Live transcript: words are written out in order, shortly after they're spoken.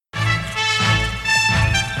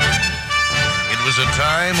was a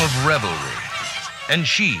time of revelry, and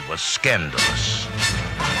she was scandalous.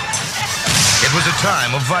 It was a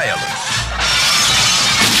time of violence,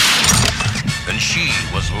 and she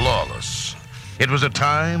was lawless. It was a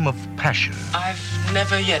time of passion. I've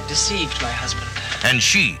never yet deceived my husband. And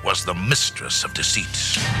she was the mistress of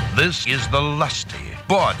deceit. This is the lusty,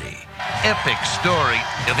 bawdy, epic story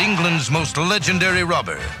of England's most legendary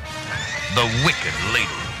robber, the Wicked Lady.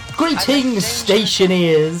 Greetings,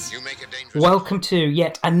 stationeers! Welcome to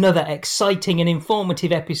yet another exciting and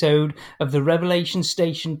informative episode of the Revelation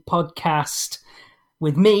Station podcast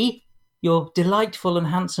with me, your delightful and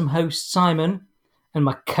handsome host, Simon, and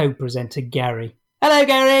my co-presenter, Gary. Hello,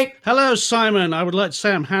 Gary! Hello, Simon. I would like to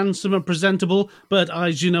say I'm handsome and presentable, but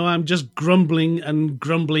as you know, I'm just grumbling and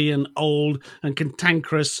grumbly and old and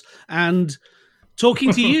cantankerous and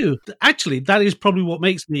talking to you. Actually, that is probably what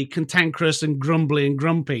makes me cantankerous and grumbly and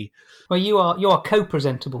grumpy. Well, you are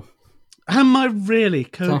co-presentable. Am I really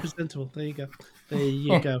co-presentable? There you go. There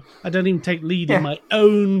you go. I don't even take lead in my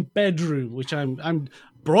own bedroom, which I'm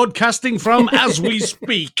broadcasting from as we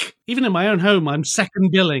speak. Even in my own home, I'm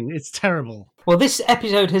second billing. It's terrible. Well, this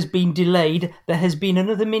episode has been delayed. There has been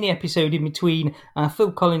another mini episode in between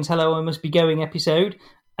Phil Collins' Hello, I Must Be Going episode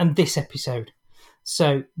and this episode.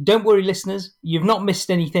 So don't worry, listeners. You've not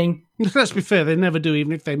missed anything. Let's be fair. They never do,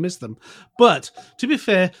 even if they miss them. But to be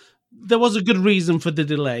fair, there was a good reason for the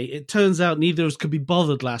delay. It turns out neither of us could be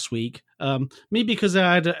bothered last week. Me because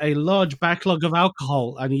I had a large backlog of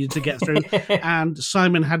alcohol I needed to get through, and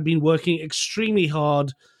Simon had been working extremely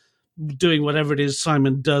hard doing whatever it is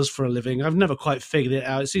Simon does for a living. I've never quite figured it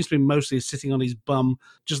out. It seems to be mostly sitting on his bum,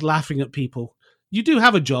 just laughing at people. You do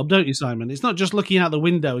have a job, don't you, Simon? It's not just looking out the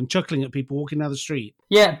window and chuckling at people walking down the street.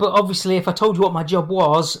 Yeah, but obviously if I told you what my job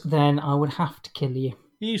was, then I would have to kill you.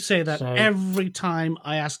 You say that every time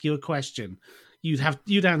I ask you a question.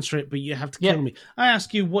 You'd answer it, but you have to kill me. I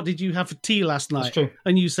ask you, what did you have for tea last night? That's true.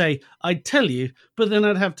 And you say, I'd tell you, but then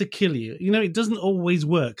I'd have to kill you. You know, it doesn't always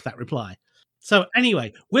work, that reply. So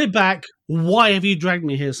anyway, we're back. Why have you dragged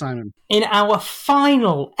me here, Simon? In our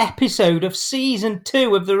final episode of Season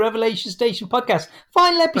 2 of the Revelation Station podcast.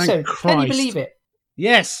 Final episode. Can you believe it?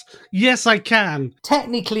 Yes. Yes, I can.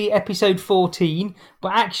 Technically episode 14,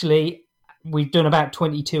 but actually we've done about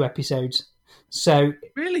 22 episodes. So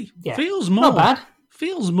really? Yeah, feels more. Not bad.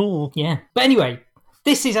 Feels more. Yeah. But anyway,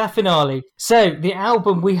 this is our finale. So the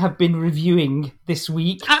album we have been reviewing this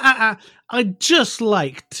week. I'd just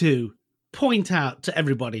like to point out to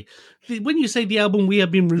everybody, when you say the album we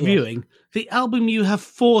have been reviewing, the album you have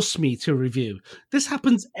forced me to review. This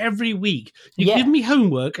happens every week. You give me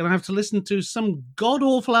homework and I have to listen to some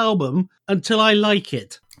god-awful album until I like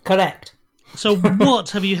it. Correct. So what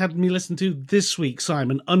have you had me listen to this week,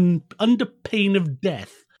 Simon, under pain of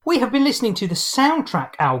death? We have been listening to the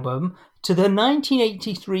soundtrack album to the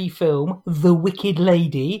 1983 film The Wicked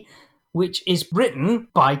Lady, which is written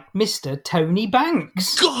by Mr. Tony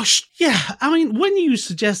Banks. Gosh, yeah. I mean, when you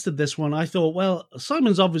suggested this one, I thought, well,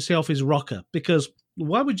 Simon's obviously off his rocker, because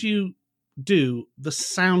why would you do the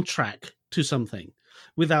soundtrack to something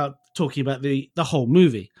without talking about the whole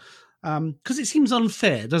movie? Because it seems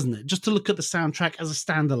unfair, doesn't it, just to look at the soundtrack as a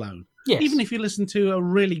standalone. Yes. Even if you listen to a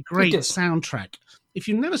really great soundtrack. If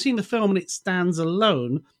you've never seen the film and it stands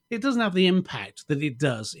alone, it doesn't have the impact that it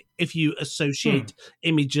does if you associate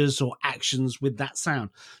images or actions with that sound.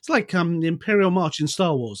 It's like the Imperial March in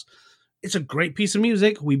Star Wars. It's a great piece of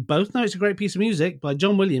music. We both know it's a great piece of music by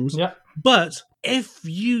John Williams. Yeah. But if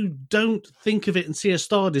you don't think of it and see a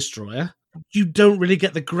Star Destroyer, you don't really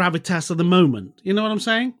get the gravitas of the moment. You know what I'm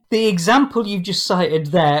saying? The example you just cited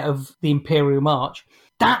there of the Imperial March,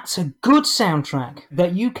 that's a good soundtrack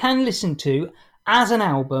that you can listen to as an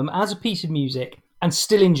album, as a piece of music, and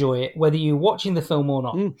still enjoy it, whether you're watching the film or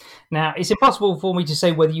not. Now, it's impossible for me to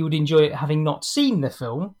say whether you would enjoy it having not seen the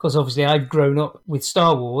film, because obviously I've grown up with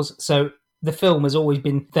Star Wars, so the film has always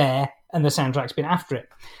been there and the soundtrack's been after it.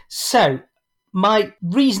 So, my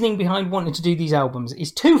reasoning behind wanting to do these albums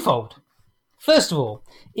is twofold. First of all,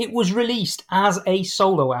 it was released as a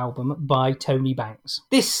solo album by Tony Banks.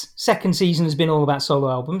 This second season has been all about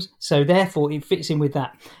solo albums, so therefore it fits in with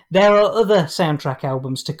that. There are other soundtrack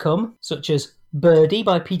albums to come, such as Birdie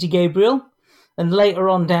by Peter Gabriel, and later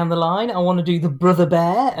on down the line I want to do the Brother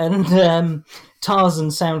Bear and Tarzan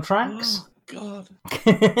soundtracks. Oh,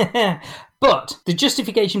 God. But the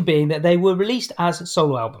justification being that they were released as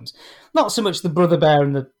solo albums. Not so much the Brother Bear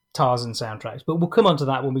and the Tarzan soundtracks, but we'll come on to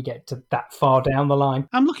that when we get to that far down the line.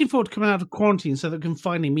 I'm looking forward to coming out of quarantine so that we can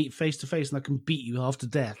finally meet face to face and I can beat you half to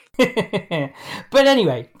death. But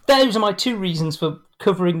anyway, those are my two reasons for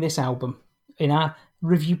covering this album in our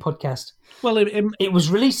review podcast. Well, it was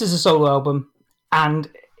released as a solo album. and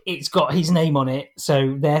it's got his name on it,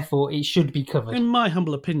 so therefore it should be covered. In my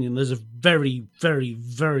humble opinion, there's a very, very,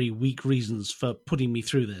 very weak reasons for putting me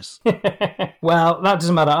through this. Well, that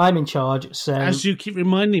doesn't matter. I'm in charge, so... As you keep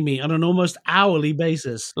reminding me on an almost hourly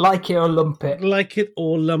basis. Like it or lump it. Like it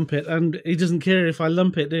or lump it. And he doesn't care if I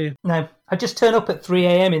lump it, do you? No. I just turn up at 3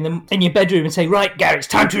 a.m. in your bedroom and say, right, Gary, it's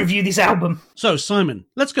time to review this album. So, Simon,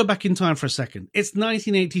 let's go back in time for a second. It's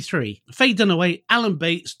 1983. Faye Dunaway, Alan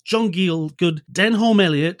Bates, John Gielgud, Denholm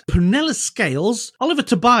Elliott, Prunella Scales, Oliver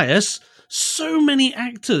Tobias... So many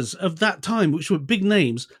actors of that time, which were big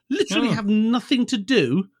names, literally have nothing to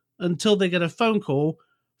do until they get a phone call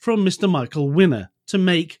from Mr. Michael Winner to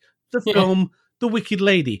make the film The Wicked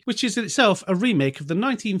Lady, which is in itself a remake of the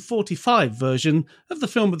 1945 version of the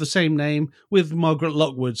film of the same name with Margaret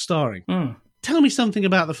Lockwood starring. Tell me something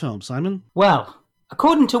about the film, Simon. Well,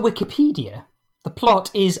 according to Wikipedia, the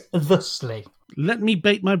plot is thusly. Let me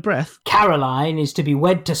bait my breath. Caroline is to be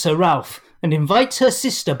wed to Sir Ralph and invites her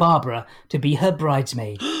sister Barbara to be her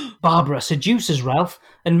bridesmaid. Barbara seduces Ralph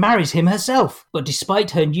and marries him herself, but despite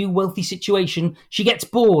her new wealthy situation, she gets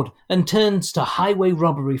bored and turns to highway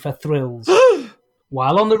robbery for thrills.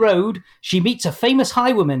 While on the road, she meets a famous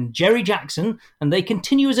highwayman, Jerry Jackson, and they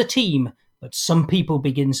continue as a team, but some people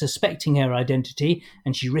begin suspecting her identity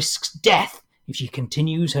and she risks death if she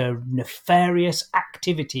continues her nefarious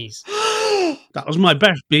activities. That was my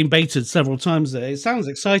best, being baited several times there. It sounds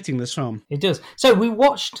exciting, this film. It does. So we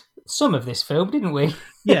watched some of this film, didn't we?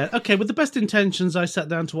 Yeah, okay. With the best intentions, I sat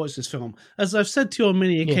down to watch this film. As I've said to you on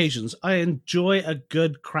many occasions, I enjoy a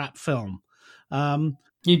good crap film.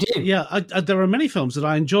 You do? Yeah, there are many films that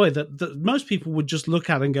I enjoy that most people would just look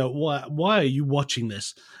at and go, why are you watching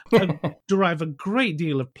this? I derive a great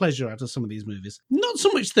deal of pleasure out of some of these movies. Not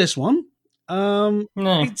so much this one. No.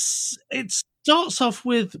 It starts off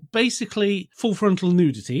with basically full frontal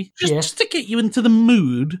nudity, just to get you into the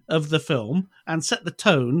mood of the film and set the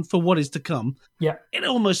tone for what is to come. Yeah. It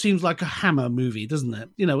almost seems like a Hammer movie, doesn't it?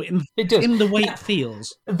 You know, it does. In the way it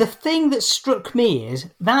feels. The thing that struck me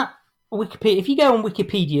is that Wikipedia, if you go on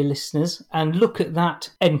Wikipedia, listeners, and look at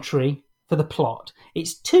that entry for the plot,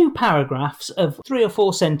 it's 2 paragraphs of 3 or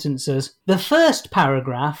 4 sentences. The first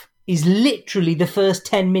paragraph is literally the first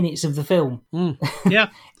 10 minutes of the film. Yeah.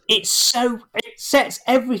 It sets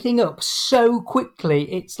everything up so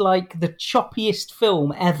quickly. It's like the choppiest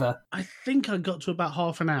film ever. I think I got to about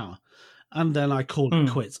half an hour and then I called it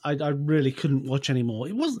quits. I really couldn't watch anymore.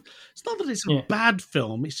 It's not that it's a bad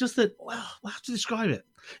film. It's just that, well, I'll have to describe it.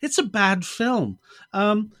 It's a bad film.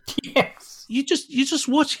 Yes. You're just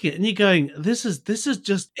watching it and you're going, this is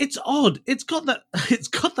just, it's odd. It's got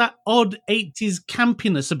that odd 80s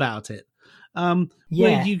campiness about it.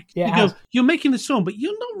 Where you go, you're making this film, but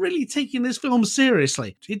you're not really taking this film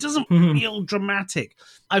seriously. It doesn't feel dramatic.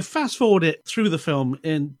 I fast forward it through the film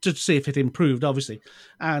to see if it improved, obviously,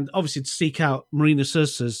 and obviously to seek out Marina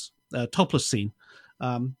Sirsa's topless scene,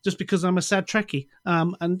 just because I'm a sad Trekkie,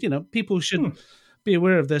 and you know people should be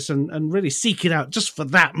aware of this and really seek it out just for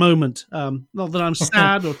that moment. Not that I'm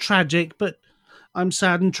sad or tragic, but I'm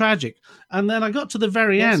sad and tragic. And then I got to the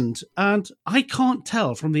very end, and I can't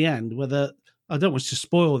tell from the end whether... I don't want to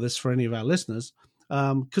spoil this for any of our listeners,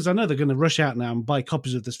 because I know they're going to rush out now and buy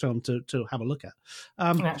copies of this film to have a look at.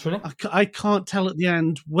 Naturally. I can't tell at the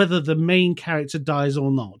end whether the main character dies or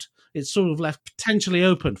not. It's sort of left potentially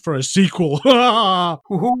open for a sequel.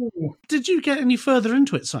 Did you get any further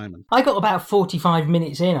into it, Simon? I got about 45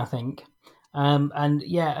 minutes in, I think. And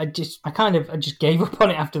yeah, I just gave up on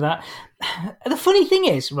it after that. The funny thing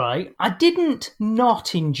is, right, I didn't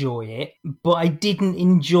not enjoy it, but I didn't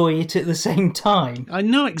enjoy it at the same time. I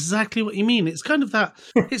know exactly what you mean. It's kind of that,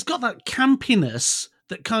 it's got that campiness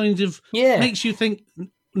that kind of makes you think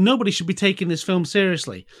nobody should be taking this film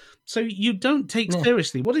seriously. So you don't take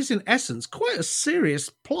seriously what is in essence quite a serious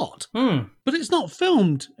plot, but it's not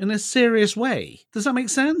filmed in a serious way. Does that make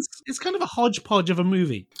sense? It's kind of a hodgepodge of a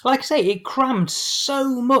movie. Like I say, it crammed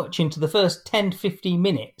so much into the first 10 to 15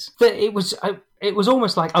 minutes that it was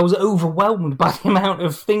almost like I was overwhelmed by the amount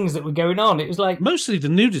of things that were going on. It was like... Mostly the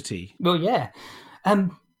nudity. Well, yeah.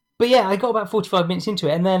 But yeah, I got about 45 minutes into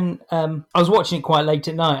it, and then I was watching it quite late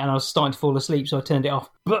at night, and I was starting to fall asleep, so I turned it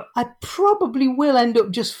off. But I probably will end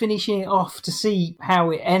up just finishing it off to see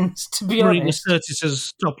how it ends, to be honest. Marina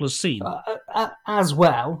Sirtis's topless scene. As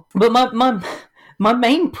well. But my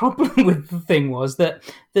main problem with the thing was that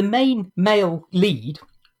the main male lead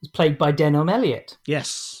was played by Denholm Elliott.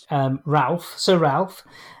 Yes. Sir Ralph,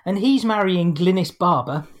 and he's marrying Glynis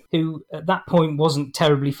Barber, who at that point wasn't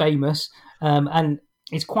terribly famous, and...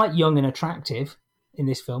 He's quite young and attractive in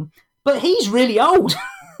this film, but he's really old.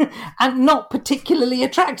 and not particularly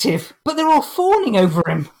attractive, but they're all fawning over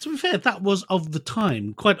him. To be fair, that was of the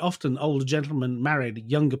time. Quite often, older gentlemen married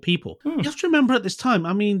younger people. You have to remember at this time,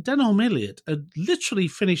 I mean, Denholm Elliott had literally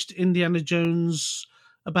finished Indiana Jones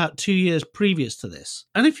about 2 years previous to this.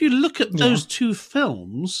 And if you look at those two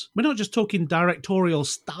films, we're not just talking directorial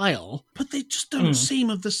style, but they just don't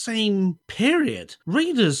seem of the same period.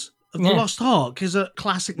 Raiders of the Lost Ark is a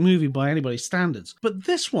classic movie by anybody's standards. But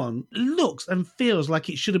this one looks and feels like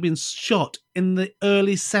it should have been shot in the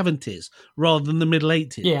early 70s rather than the middle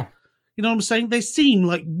 80s. Yeah. You know what I'm saying? They seem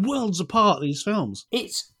like worlds apart, these films.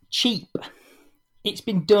 It's cheap. It's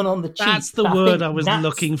been done on the cheap. That's the word I was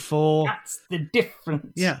looking for. That's the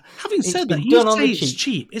difference. Yeah. Having said that, you say it's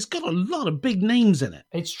cheap. It's got a lot of big names in it.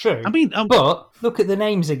 It's true. I mean, but look at the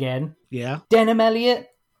names again. Yeah. Denholm Elliott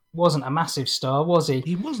wasn't a massive star, was he?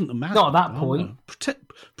 He wasn't a massive. Not at that point. No.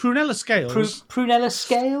 Prunella Scales. Prunella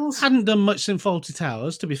Scales Hadn't done much since Fawlty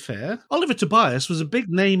Towers, to be fair. Oliver Tobias was a big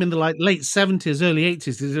name in the late 70s, early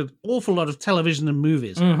 80s. He did an awful lot of television and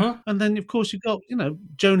movies. And then, of course, you've got,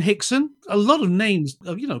 Joan Hickson. A lot of names,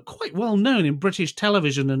 quite well known in British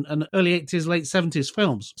television and early 80s, late 70s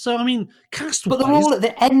films. So, I mean, cast-wise... But they're all at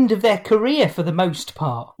the end of their career for the most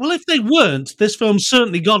part. Well, if they weren't, this film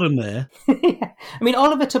certainly got them there. I mean,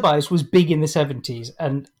 Oliver Tobias was big in the 70s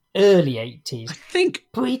and early 80s. I think...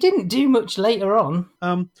 But he didn't do much later on.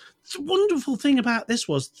 The wonderful thing about this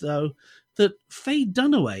was, though, that Faye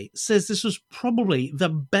Dunaway says this was probably the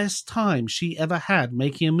best time she ever had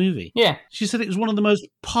making a movie. Yeah. She said it was one of the most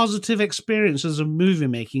positive experiences of movie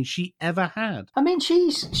making she ever had. I mean,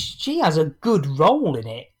 she has a good role in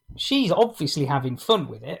it. She's obviously having fun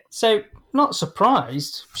with it. So, not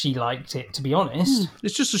surprised she liked it, to be honest.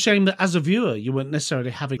 It's just a shame that as a viewer, you weren't necessarily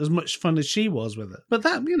having as much fun as she was with it. But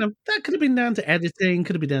that, that could have been down to editing,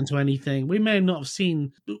 could have been down to anything. We may not have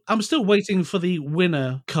seen... I'm still waiting for the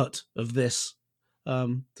winner cut of this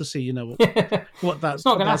to see, what that's... It's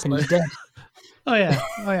not going to happen, he's dead. Oh,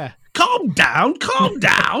 yeah. Calm down!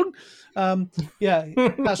 Yeah,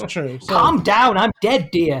 that's true. So, calm down, I'm dead,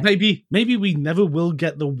 dear. Maybe we never will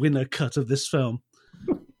get the winner cut of this film.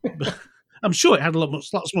 I'm sure it had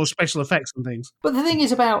lots more special effects and things. But the thing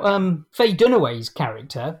is about Faye Dunaway's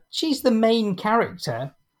character, she's the main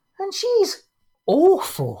character, and she's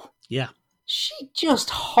awful. Yeah. She's just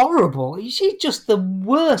horrible. She's just the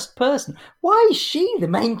worst person. Why is she the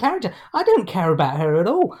main character? I don't care about her at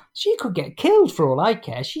all. She could get killed for all I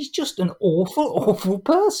care. She's just an awful, awful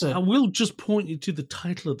person. I will just point you to the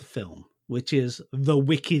title of the film, which is The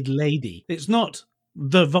Wicked Lady. It's not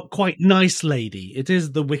the quite nice lady. It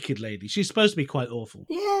is the wicked lady. She's supposed to be quite awful.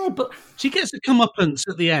 Yeah, but... She gets a comeuppance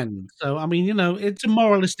at the end. So, I mean, it's a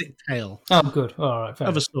moralistic tale. Oh, good. All right, fair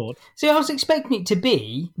of a sort. See, I was expecting it to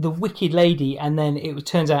be the wicked lady, and then it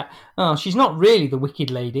turns out, oh, she's not really the wicked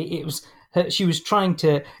lady. It was she was trying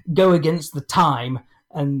to go against the time,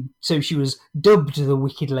 and so she was dubbed the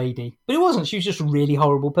wicked lady. But it wasn't. She was just a really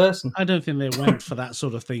horrible person. I don't think they went for that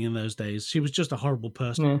sort of thing in those days. She was just a horrible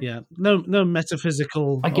person. Yeah. No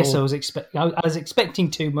metaphysical... I guess I was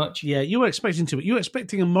expecting too much. Yeah, you were expecting too much. You were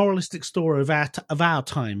expecting a moralistic story of our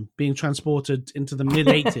time being transported into the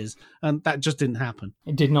mid-80s, and that just didn't happen.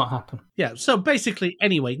 It did not happen. Yeah, so basically,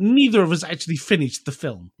 anyway, neither of us actually finished the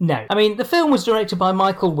film. No. I mean, the film was directed by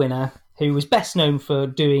Michael Winner, who was best known for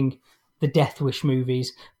doing the Death Wish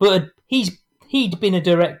movies, but he'd been a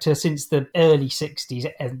director since the early 60s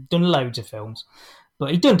and done loads of films,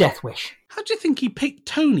 but he'd done Death Wish. How do you think he picked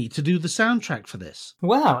Tony to do the soundtrack for this?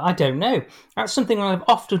 Well, I don't know. That's something I've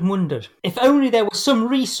often wondered. If only there was some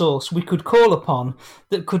resource we could call upon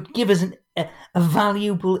that could give us a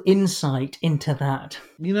valuable insight into that.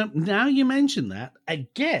 Now you mention that,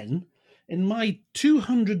 again... In my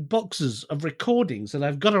 200 boxes of recordings that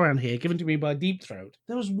I've got around here, given to me by Deep Throat,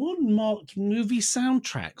 there was one marked movie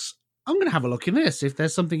soundtracks. I'm going to have a look in there, see if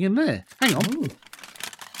there's something in there. Hang on. Ooh.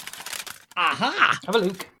 Aha! Have a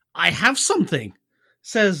look. I have something.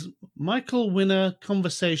 Says Michael Winner,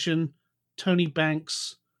 Conversation, Tony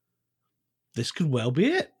Banks. This could well be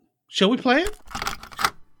it. Shall we play it?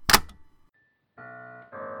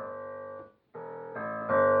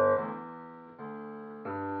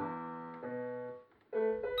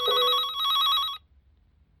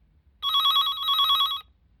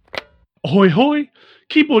 Ahoy, hoy!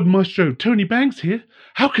 Keyboard maestro Tony Banks here.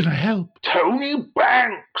 How can I help? Tony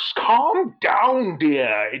Banks, calm down,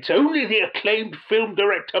 dear. It's only the acclaimed film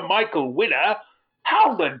director Michael Winner.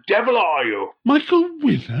 How the devil are you? Michael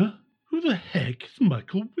Winner? Who the heck is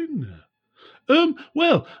Michael Winner?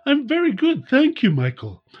 Well, I'm very good, thank you,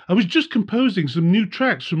 Michael. I was just composing some new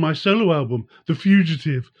tracks for my solo album, The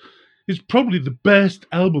Fugitive. It's probably the best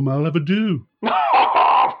album I'll ever do.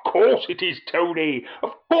 course it is, Tony.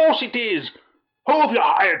 Of course it is. Who have you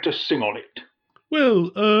hired to sing on it?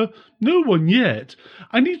 Well, no one yet.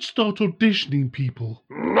 I need to start auditioning people.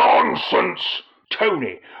 Nonsense!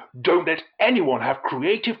 Tony, don't let anyone have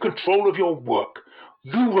creative control of your work.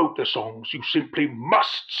 You wrote the songs. You simply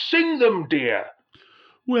must sing them, dear.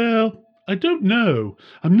 Well, I don't know.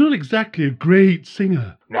 I'm not exactly a great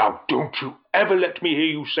singer. Now, don't you ever let me hear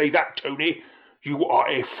you say that, Tony. You are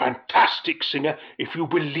a fantastic singer if you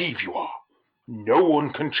believe you are. No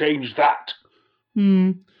one can change that.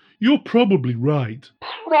 You're probably right.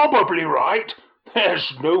 Probably right?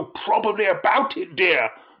 There's no probably about it, dear.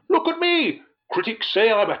 Look at me. Critics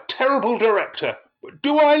say I'm a terrible director. But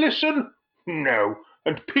do I listen? No.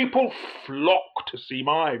 And people flock to see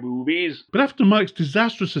my movies. But after Mike's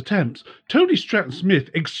disastrous attempts, Tony Stratton-Smith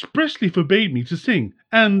expressly forbade me to sing,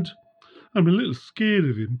 and I'm a little scared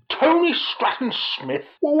of him. Tony Stratton-Smith?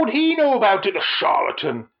 What would he know about it, a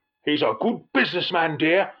charlatan? He's a good businessman,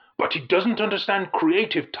 dear, but he doesn't understand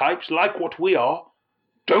creative types like what we are.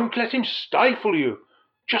 Don't let him stifle you.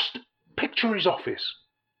 Just picture his office.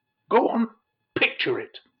 Go on, picture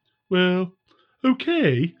it. Well,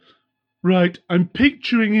 okay. Right, I'm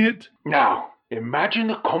picturing it. Now, imagine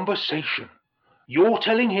the conversation. You're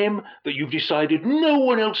telling him that you've decided no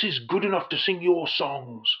one else is good enough to sing your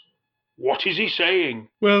songs. What is he saying?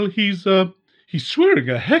 Well, he's swearing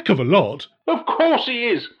a heck of a lot. Of course he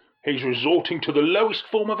is. He's resorting to the lowest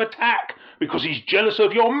form of attack because he's jealous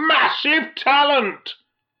of your massive talent.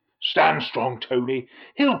 Stand strong, Tony.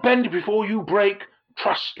 He'll bend before you break.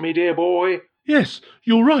 Trust me, dear boy. Yes,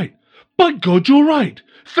 you're right. By God, you're right.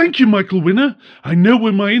 Thank you, Michael Winner. I know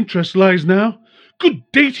where my interest lies now. Good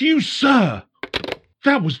day to you, sir.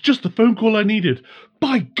 That was just the phone call I needed.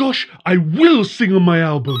 By gosh, I will sing on my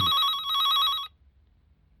album.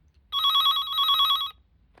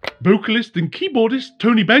 Vocalist and keyboardist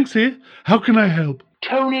Tony Banks here. How can I help?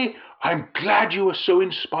 Tony, I'm glad you were so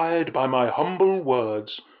inspired by my humble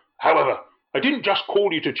words. However, I didn't just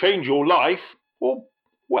call you to change your life. Or,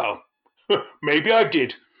 well, maybe I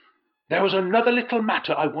did. There was another little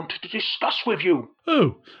matter I wanted to discuss with you.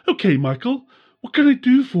 Oh, okay, Michael. What can I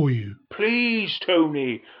do for you? Please,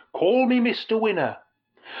 Tony, call me Mr. Winner.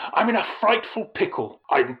 I'm in a frightful pickle.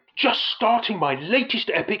 I'm just starting my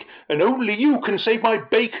latest epic, and only you can save my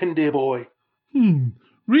bacon, dear boy.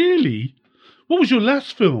 Really? What was your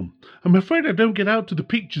last film? I'm afraid I don't get out to the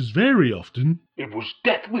pictures very often. It was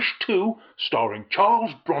Death Wish 2, starring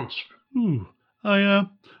Charles Bronson. Ooh, I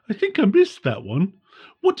think I missed that one.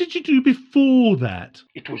 What did you do before that?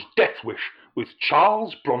 It was Death Wish with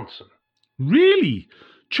Charles Bronson. Really?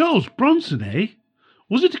 Charles Bronson, eh?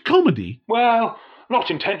 Was it a comedy? Well,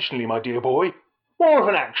 not intentionally, my dear boy. More of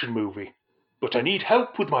an action movie. But I need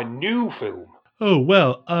help with my new film. Oh,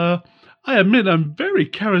 well, I admit I'm very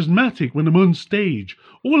charismatic when I'm on stage.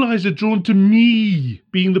 All eyes are drawn to me,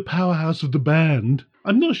 being the powerhouse of the band.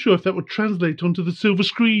 I'm not sure if that would translate onto the silver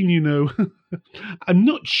screen, you know. I'm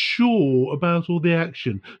not sure about all the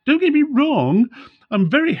action. Don't get me wrong, I'm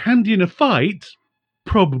very handy in a fight,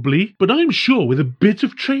 probably, but I'm sure with a bit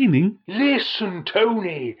of training. Listen,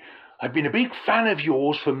 Tony, I've been a big fan of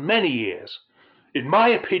yours for many years. In my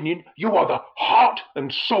opinion, you are the heart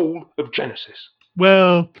and soul of Genesis.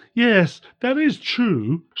 Well, yes, that is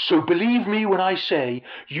true. So believe me when I say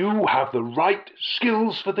you have the right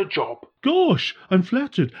skills for the job. Gosh, I'm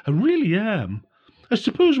flattered. I really am. I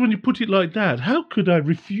suppose when you put it like that, how could I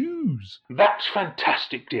refuse? That's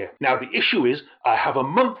fantastic, dear. Now, the issue is I have a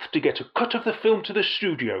month to get a cut of the film to the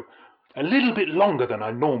studio. A little bit longer than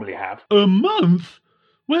I normally have. A month?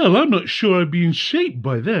 Well, I'm not sure I'd be in shape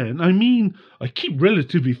by then. I mean, I keep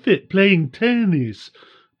relatively fit playing tennis.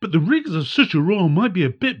 But the rigs of such a role might be a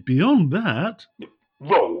bit beyond that.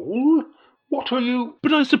 Role? What are you...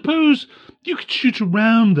 But I suppose you could shoot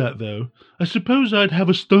around that, though. I suppose I'd have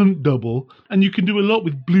a stunt double, and you can do a lot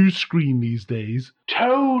with blue screen these days.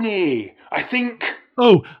 Tony, I think...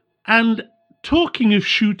 Oh, and talking of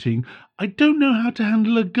shooting, I don't know how to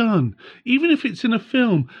handle a gun. Even if it's in a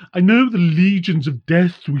film, I know the legions of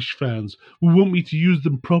Death Wish fans will want me to use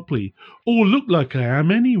them properly, or look like I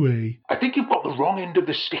am anyway. I think you've got the wrong end of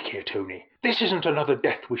the stick here, Tony. This isn't another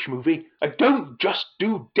Death Wish movie. I don't just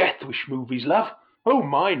do Death Wish movies, love. Oh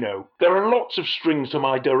my, no. There are lots of strings to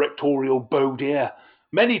my directorial bow, dear.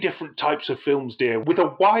 Many different types of films, dear, with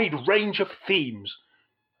a wide range of themes.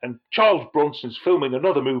 And Charles Bronson's filming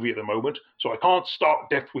another movie at the moment, so I can't start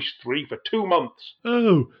Death Wish 3 for 2 months.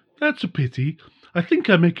 Oh, that's a pity. I think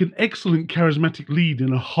I make an excellent charismatic lead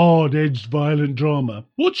in a hard-edged violent drama.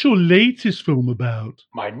 What's your latest film about?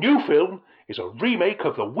 My new film is a remake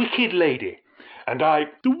of The Wicked Lady, and I...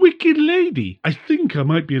 The Wicked Lady? I think I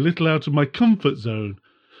might be a little out of my comfort zone.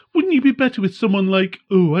 Wouldn't you be better with someone like,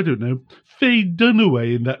 I don't know, Faye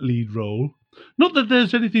Dunaway in that lead role? Not that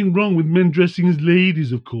there's anything wrong with men dressing as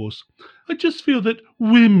ladies, of course. I just feel that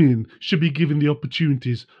women should be given the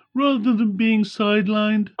opportunities rather than being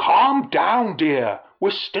sidelined. Calm down, dear.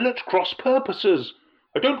 We're still at cross purposes.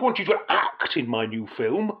 I don't want you to act in my new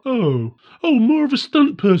film. Oh, more of a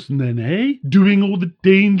stunt person then, eh? Doing all the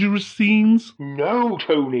dangerous scenes? No,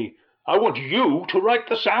 Tony. I want you to write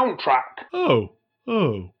the soundtrack.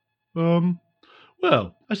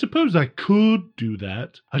 Well, I suppose I could do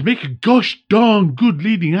that. I'd make a gosh darn good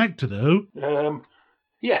leading actor, though.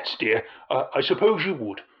 Yes, dear, I suppose you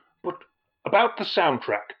would. But about the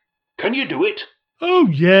soundtrack, can you do it? Oh,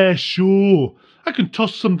 yeah, sure. I can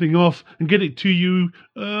toss something off and get it to you,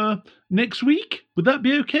 next week. Would that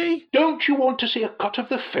be okay? Don't you want to see a cut of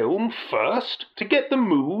the film first, to get the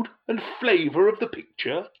mood and flavour of the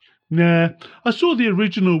picture? Nah, I saw the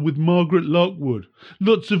original with Margaret Lockwood.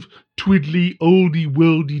 Lots of twiddly,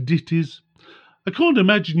 oldie-worldy ditties. I can't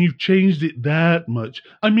imagine you've changed it that much.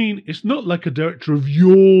 I mean, it's not like a director of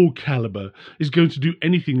your calibre is going to do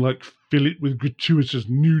anything like fill it with gratuitous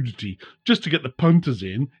nudity just to get the punters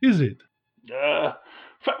in, is it?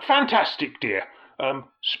 Fantastic, dear.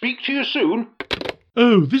 Speak to you soon.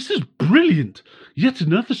 Oh, this is brilliant. Yet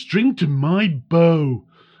another string to my bow.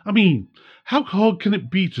 I mean, how hard can it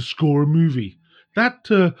be to score a movie? That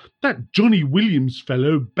Johnny Williams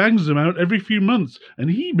fellow bangs them out every few months, and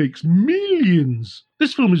he makes millions.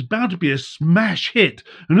 This film is bound to be a smash hit,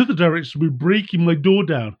 and other directors will be breaking my door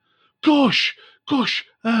down. Gosh,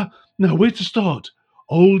 now where to start?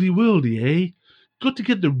 Oldie-worldy, eh? Got to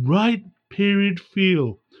get the right period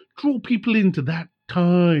feel. Draw people into that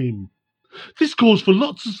time. This calls for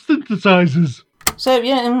lots of synthesizers. So,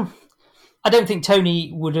 yeah, I don't think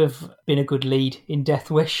Tony would have been a good lead in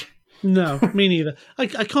Death Wish. No, me neither. I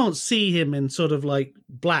can't see him in sort of like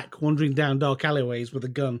black wandering down dark alleyways with a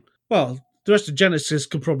gun. Well, the rest of Genesis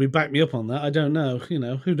could probably back me up on that. I don't know. You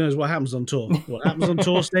know, who knows what happens on tour? What happens on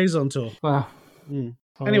tour stays on tour. Well,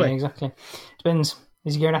 Anyway. yeah, exactly. Depends.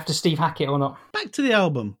 Is he going after Steve Hackett or not? Back to the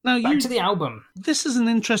album. Now, Back to the album. This is an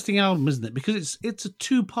interesting album, isn't it? Because it's a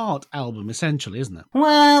two-part album, essentially, isn't it?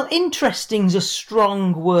 Well, interesting's a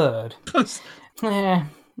strong word. Yeah,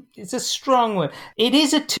 it's a strong word. It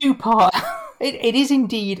is a two-part... It is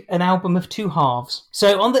indeed an album of two halves.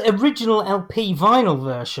 So on the original LP vinyl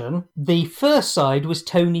version, the first side was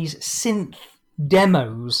Tony's synth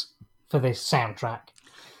demos for this soundtrack.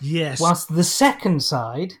 Yes. Whilst the second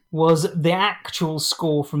side was the actual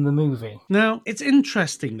score from the movie. Now, it's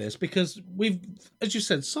interesting, this, because we've, as you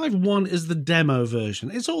said, side one is the demo version.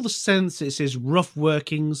 It's all the synths, it's his rough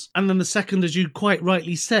workings. And then the second, as you quite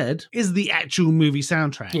rightly said, is the actual movie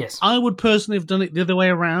soundtrack. Yes. I would personally have done it the other way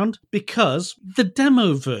around, because the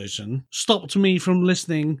demo version stopped me from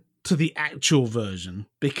listening to the actual version,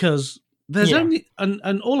 because there's only, and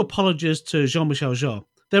all apologies to Jean-Michel Jarre,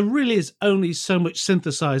 there really is only so much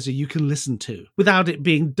synthesizer you can listen to without it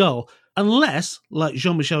being dull, unless, like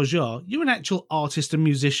Jean-Michel Jarre, you're an actual artist and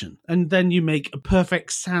musician, and then you make a perfect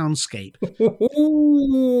soundscape. We're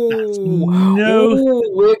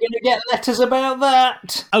going to get letters about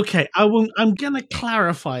that. Okay, I'm going to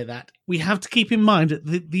clarify that. We have to keep in mind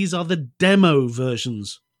that these are the demo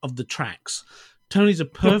versions of the tracks. Tony's a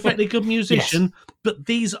perfectly good musician, but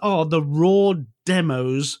these are the raw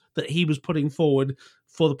demos that he was putting forward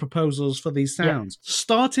for the proposals for these sounds. Yeah.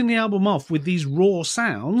 Starting the album off with these raw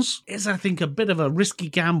sounds is, I think, a bit of a risky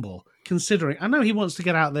gamble, considering I know he wants to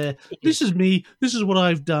get out there. This is me. This is what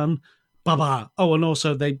I've done. Baba. Oh, and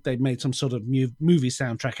also they made some sort of movie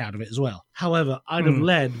soundtrack out of it as well. However, I'd have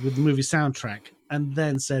led with the movie soundtrack and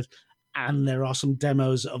then said, and there are some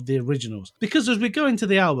demos of the originals. Because as we go into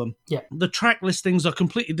the album, the track listings are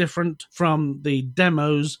completely different from the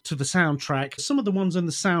demos to the soundtrack. Some of the ones in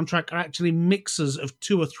the soundtrack are actually mixes of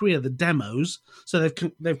 2 or 3 of the demos. So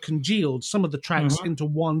they've congealed some of the tracks into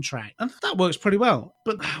one track. And that works pretty well.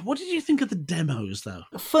 But what did you think of the demos, though?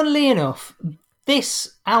 Funnily enough,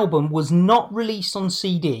 this album was not released on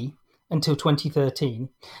CD until 2013.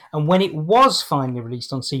 And when it was finally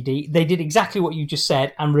released on CD, they did exactly what you just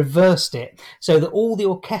said and reversed it so that all the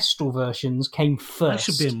orchestral versions came first.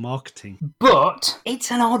 That should be in marketing. But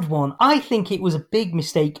it's an odd one. I think it was a big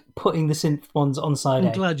mistake putting the synth ones on side A.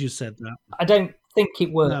 I'm glad you said that. I don't think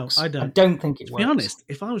it works. No, I don't. I don't think it To works. be honest,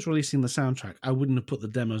 if I was releasing the soundtrack, I wouldn't have put the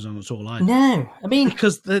demos on at all either. No, I mean,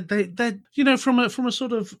 Because they're you know, from a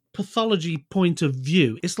sort of pathology point of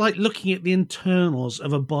view, it's like looking at the internals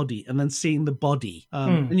of a body and then seeing the body,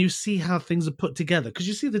 and you see how things are put together. Because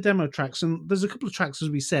you see the demo tracks, and there's a couple of tracks, as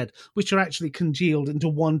we said, which are actually congealed into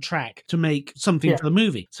one track to make something for the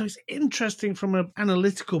movie. So it's interesting from an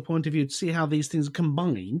analytical point of view to see how these things are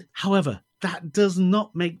combined. However, that does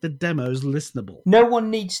not make the demos listenable. no one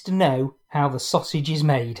needs to know how the sausage is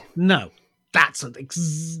made. No, that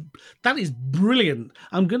is brilliant.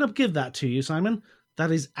 I'm going to give that to you, Simon. That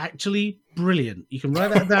is actually brilliant. You can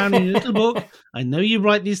write that down in your little book. I know you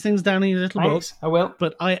write these things down in your little Thanks, book. I will.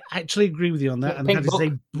 But I actually agree with you on that. And Pink that book. is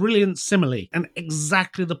a brilliant simile and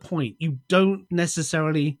exactly the point. You don't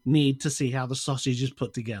necessarily need to see how the sausage is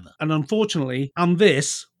put together. And unfortunately, on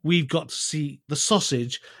this, we've got to see the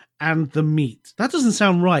sausage and the meat. That doesn't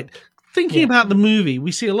sound right. Thinking about the movie,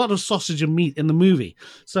 we see a lot of sausage and meat in the movie.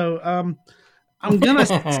 So I'm going to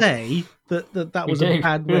say that was a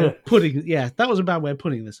bad way of putting. Yeah, that was a bad way of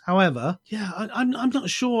putting this. However, I'm not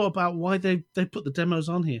sure about why they put the demos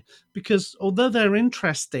on here, because although they're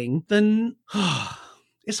interesting, then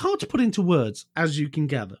it's hard to put into words, as you can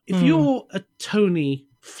gather. If you're a Tony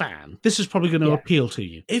fan, this is probably going to appeal to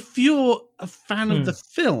you. If you're a fan of the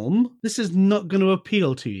film, this is not going to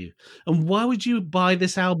appeal to you. And why would you buy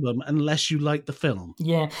this album unless you like the film?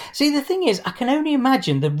 Yeah. See, the thing is, I can only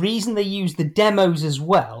imagine the reason they use the demos as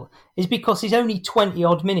well is because it's only 20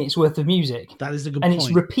 odd minutes worth of music. That is a good and point.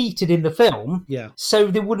 it's repeated in the film. Yeah. So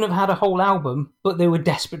they wouldn't have had a whole album, but they were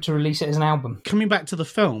desperate to release it as an album. Coming back to the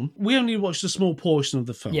film, we only watched a small portion of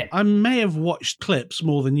the film. Yeah. I may have watched clips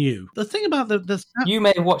more than you. The thing about the You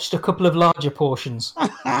may have watched a couple of larger portions.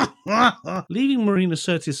 leaving Marina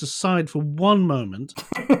Sirtis aside for one moment,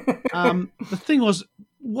 the thing was,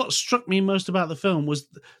 what struck me most about the film was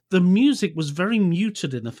the music was very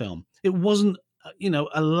muted in the film. It wasn't,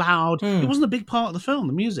 a loud. It wasn't a big part of the film,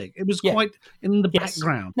 the music. It was quite in the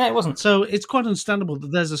background. No, it wasn't. So it's quite understandable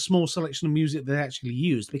that there's a small selection of music they actually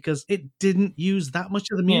used, because it didn't use that much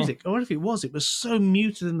of the music. Or if it was so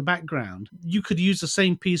muted in the background, you could use the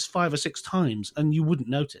same piece 5 or 6 times and you wouldn't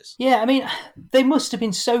notice. Yeah, I mean, they must have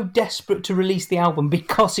been so desperate to release the album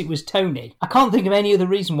because it was Tony. I can't think of any other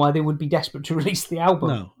reason why they would be desperate to release the album.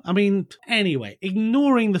 No. I mean, anyway,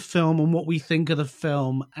 ignoring the film and what we think of the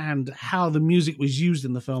film and how the music was used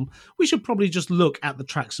in the film, we should probably just look at the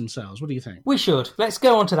tracks themselves. What do you think? We should. Let's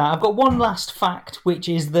go on to that. I've got one last fact, which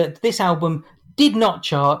is that this album did not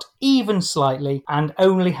chart even slightly and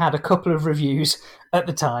only had a couple of reviews at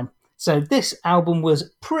the time. So this album was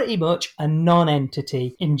pretty much a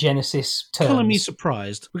non-entity in Genesis terms. Colour me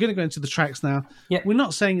surprised. We're going to go into the tracks now. Yep. We're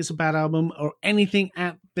not saying it's a bad album or anything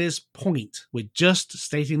at this point. We're just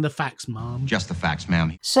stating the facts, Mom. Just the facts,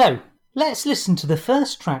 ma'am. So let's listen to the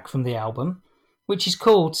first track from the album, which is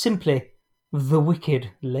called simply The Wicked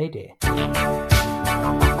Lady.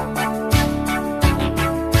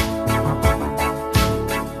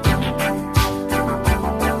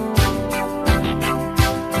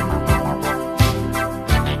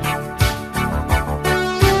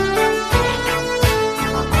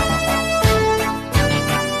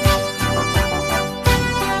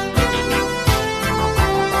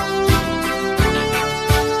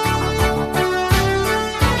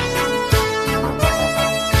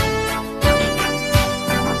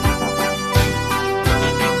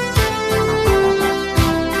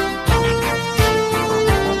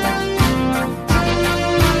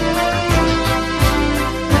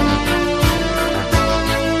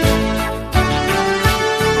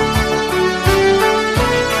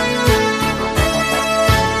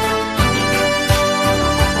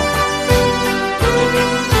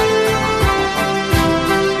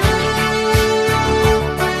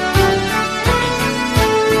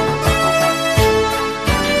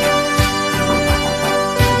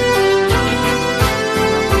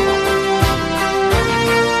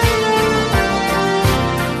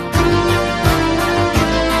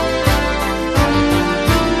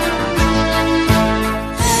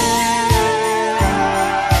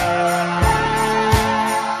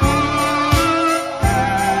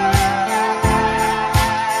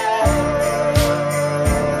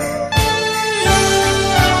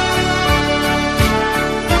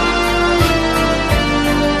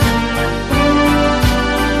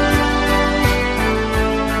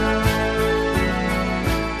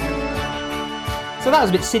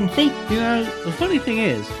 that was a bit synthy. You know, the funny thing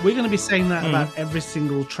is, we're going to be saying that about every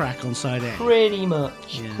single track on side A. Pretty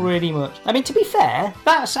much. I mean, to be fair,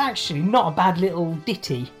 that's actually not a bad little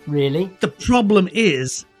ditty, really. The problem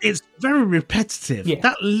is, it's very repetitive. Yeah.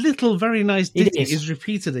 That little very nice ditty is. is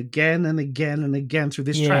repeated again and again and again through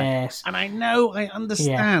this track. And I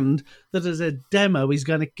understand that as a demo, he's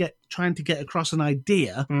going to trying to get across an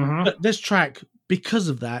idea, but this track, because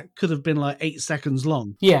of that, could have been like 8 seconds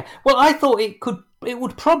long. Yeah, well, I thought it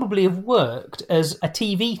would probably have worked as a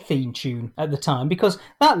TV theme tune at the time, because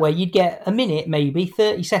that way you'd get a minute, maybe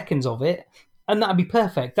 30 seconds of it, and that'd be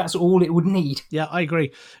perfect. That's all it would need. Yeah, I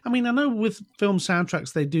agree. I mean, I know with film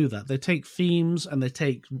soundtracks they do that. They take themes and they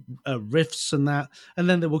take riffs and that, and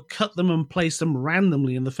then they will cut them and place them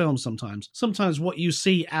randomly in the film sometimes. Sometimes what you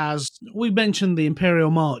see as, we mentioned the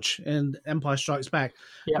Imperial March in Empire Strikes Back,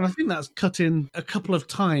 and I think that's cut in a couple of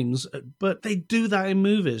times, but they do that in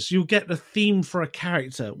movies. You'll get a theme for a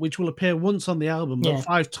character, which will appear once on the album, but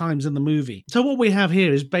 5 times in the movie. So what we have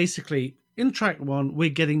here is basically, in track 1, we're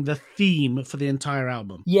getting the theme for the entire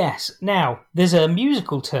album. Yes. Now, there's a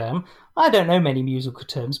musical term. I don't know many musical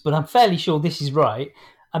terms, but I'm fairly sure this is right.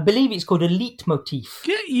 I believe it's called a leitmotif.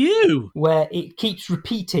 Get you! Where it keeps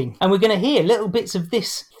repeating. And we're going to hear little bits of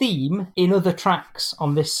this theme in other tracks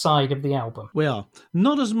on this side of the album. We are.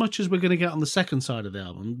 Not as much as we're going to get on the second side of the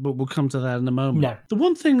album, but we'll come to that in a moment. No. The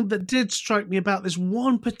one thing that did strike me about this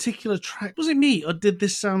one particular track, was it me, or did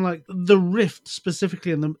this sound like the riff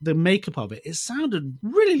specifically and the makeup of it? It sounded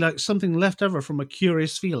really like something left over from A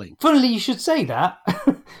Curious Feeling. Funnily, you should say that.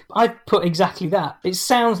 I put exactly that. It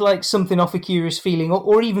sounds like something off A Curious Feeling,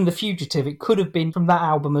 or even The Fugitive. It could have been from that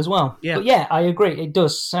album as well. Yeah. But yeah, I agree. It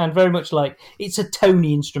does sound very much like it's a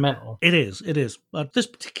Tony instrumental. It is. But this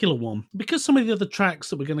particular one, because some of the other tracks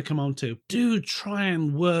that we're going to come on to do try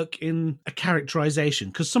and work in a characterization,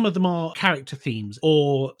 because some of them are character themes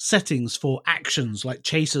or settings for actions like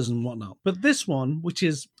chases and whatnot. But this one, which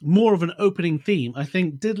is more of an opening theme, I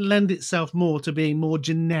think did lend itself more to being more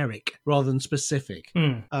generic rather than specific.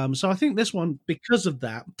 So I think this one, because of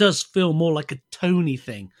that, does feel more like a Tony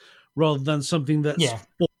thing rather than something that's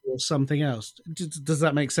for something else. Does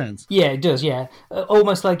that make sense? Yeah, it does, yeah.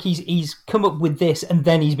 Almost like he's come up with this and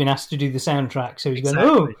then he's been asked to do the soundtrack. So he's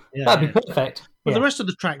going, that'd be perfect. But the rest of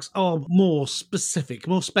the tracks are more specific,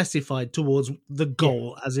 more specified towards the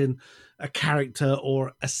goal, as in a character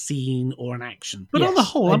or a scene or an action. But on the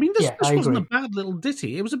whole, I mean, this wasn't a bad little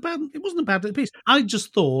ditty. It wasn't a bad little piece. I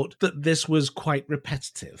just thought that this was quite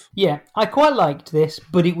repetitive. Yeah, I quite liked this,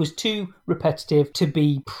 but it was too repetitive to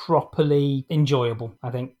be properly enjoyable, I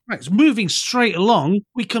think. Right, so moving straight along,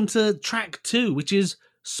 we come to track 2, which is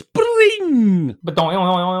Spring!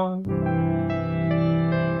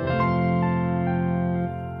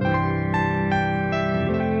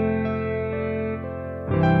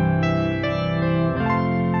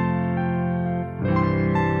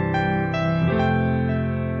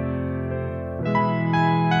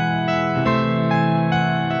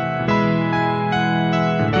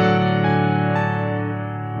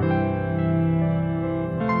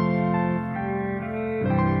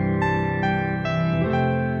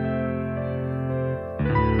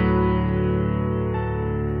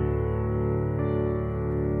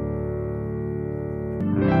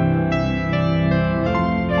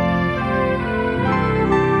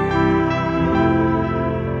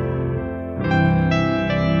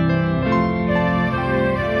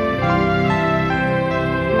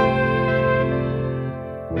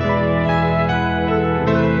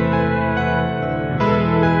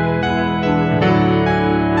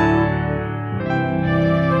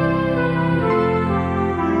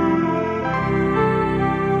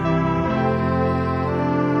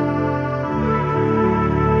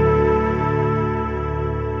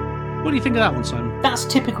 What do you think of that one, Simon? That's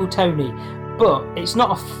typical Tony, but it's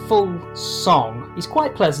not a full song. It's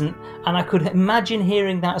quite pleasant, and I could imagine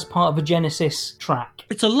hearing that as part of a Genesis track.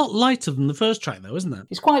 It's a lot lighter than the first track, though, isn't it?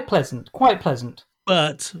 It's quite pleasant,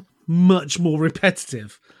 But much more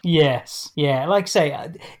repetitive. Yes, yeah. Like I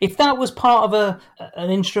say, if that was part of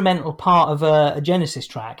an instrumental part of a Genesis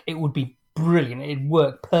track, it would be brilliant. It'd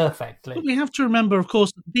work perfectly. But we have to remember, of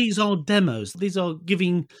course, these are demos. These are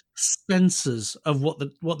giving senses of what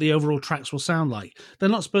the overall tracks will sound like. They're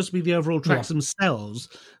not supposed to be the overall tracks themselves.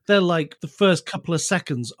 They're like the first couple of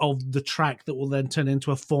seconds of the track that will then turn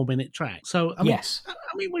into a 4-minute track. So, I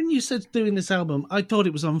mean, when you said doing this album, I thought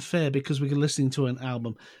it was unfair because we were listening to an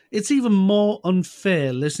album. It's even more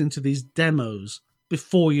unfair listening to these demos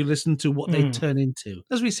before you listen to what they turn into.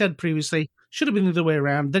 As we said previously, Should have been the other way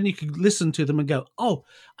around. Then you could listen to them and go, oh,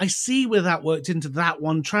 I see where that worked into that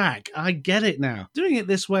one track. I get it now. Doing it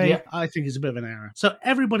this way, I think is a bit of an error. So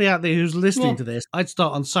everybody out there who's listening to this, I'd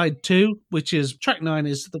start on side 2, which is track 9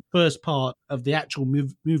 is the first part of the actual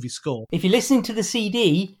movie score. If you're listening to the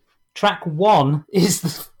CD, track 1 is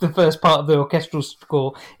the first part of the orchestral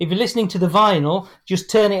score. If you're listening to the vinyl,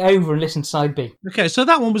 just turn it over and listen to side B. Okay, so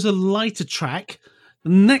that one was a lighter track. The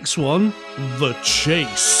next one, The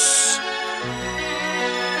Chase.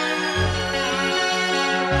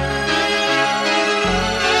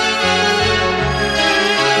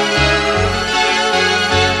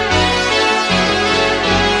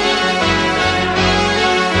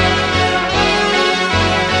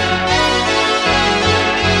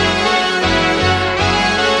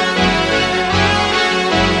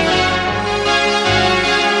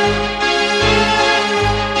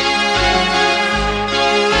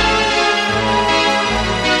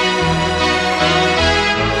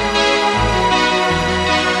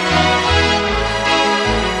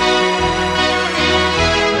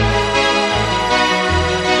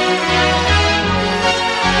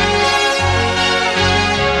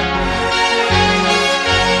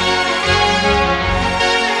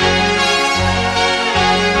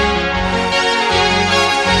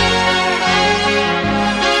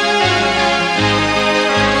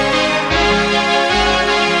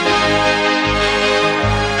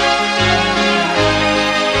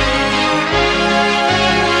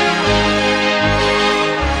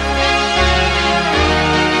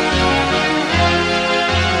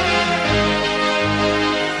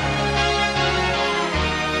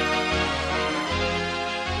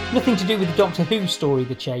 Nothing to do with the Doctor Who story,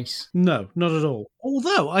 The Chase. No, not at all.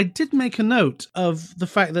 Although I did make a note of the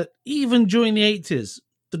fact that even during the 80s,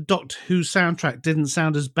 the Doctor Who soundtrack didn't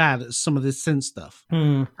sound as bad as some of this synth stuff.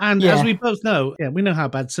 And as we both know, we know how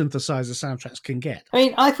bad synthesizer soundtracks can get. I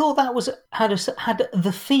mean, I thought that had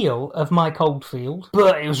the feel of Mike Oldfield,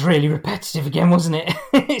 but it was really repetitive again, wasn't it?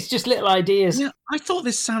 It's just little ideas. Yeah, I thought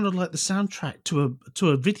this sounded like the soundtrack to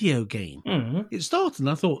a video game. It started and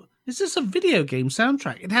I thought, is this a video game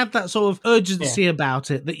soundtrack? It had that sort of urgency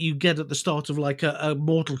about it that you get at the start of like a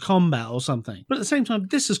Mortal Kombat or something. But at the same time,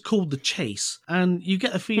 this is called The Chase, and you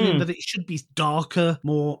get a feeling that it should be darker,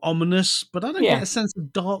 more ominous, but I don't get a sense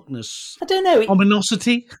of darkness. I don't know.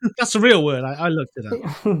 Ominosity? That's a real word. I looked it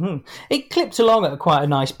up. It clipped along at quite a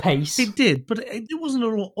nice pace. It did, but it wasn't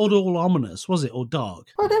at all ominous, was it? Or dark?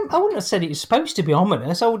 I wouldn't have said it was supposed to be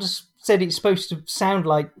ominous. I would have said it's supposed to sound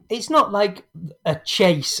like, it's not like a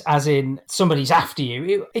chase as in somebody's after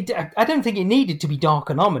you. I don't think it needed to be dark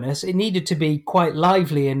and ominous. It needed to be quite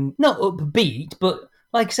lively and not upbeat, but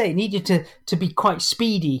like I say, it needed to be quite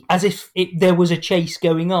speedy, as if there was a chase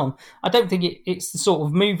going on. I don't think it's the sort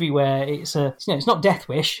of movie where it's not Death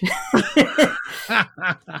Wish.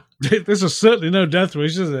 This is certainly no Death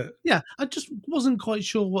Wish, is it? Yeah, I just wasn't quite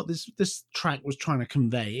sure what this track was trying to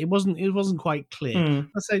convey. It wasn't quite clear.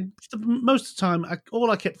 I say most of the time,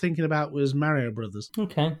 all I kept thinking about was Mario Brothers.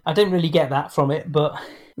 Okay, I didn't really get that from it, but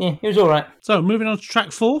yeah, it was all right. So moving on to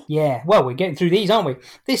track 4. Yeah, well, we're getting through these, aren't we?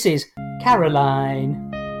 This is Caroline.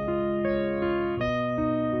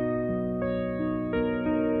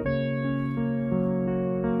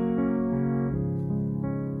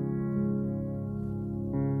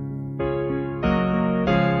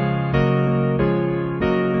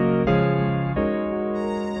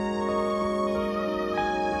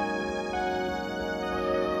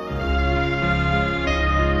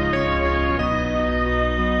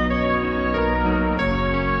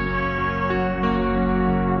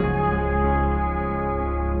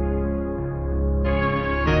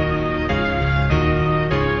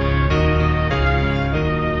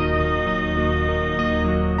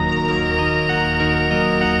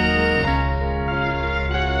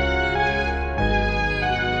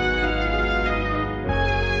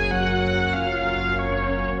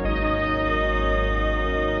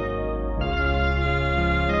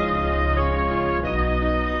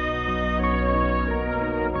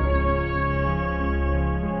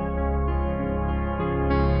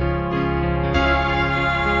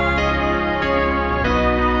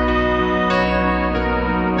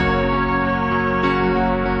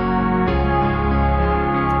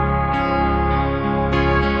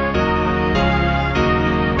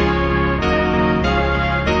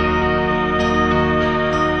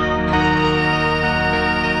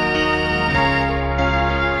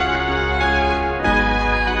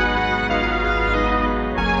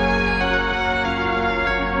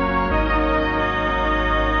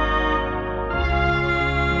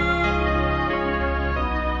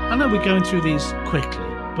 We're going through these quickly,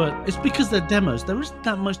 but it's because they're demos. There isn't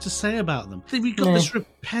that much to say about them. We've got this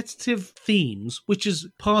repetitive themes, which is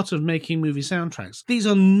part of making movie soundtracks. These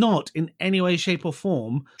are not in any way, shape or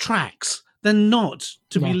form tracks. They're not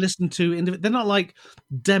to be listened to. They're not like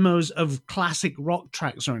demos of classic rock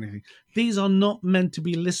tracks or anything. These are not meant to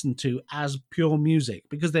be listened to as pure music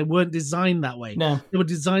because they weren't designed that way. No. They were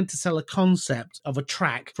designed to sell a concept of a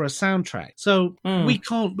track for a soundtrack. So we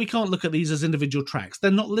can't look at these as individual tracks. They're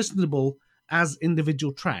not listenable as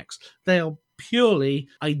individual tracks. They are purely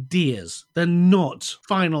ideas. They're not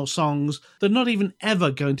final songs. They're not even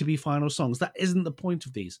ever going to be final songs. That isn't the point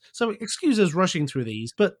of these. So excuse us rushing through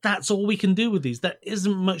these, but that's all we can do with these. There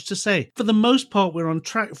isn't much to say. For the most part, we're on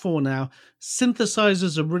track 4 now.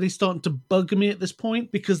 Synthesizers are really starting to bug me at this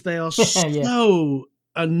point because they are so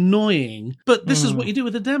annoying, but this is what you do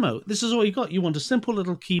with a demo. This is all you got. You want a simple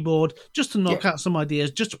little keyboard just to knock out some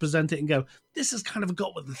ideas, just to present it and go, this has kind of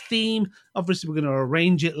got with the theme. Obviously, we're going to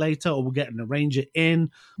arrange it later, or we'll get an arranger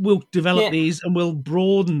in. We'll develop these and we'll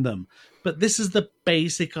broaden them. But this is the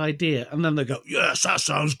basic idea. And then they go, yes, that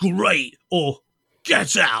sounds great, or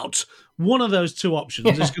get out. One of those two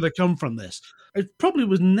options is going to come from this. It probably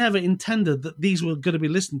was never intended that these were going to be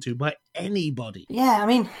listened to by anybody. Yeah, I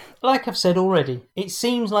mean, like I've said already, it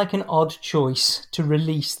seems like an odd choice to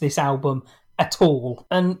release this album at all.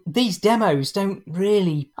 And these demos don't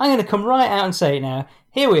really... I'm going to come right out and say it now.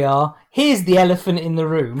 Here we are. Here's the elephant in the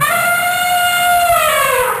room. But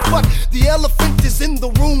the elephant is in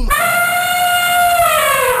the room.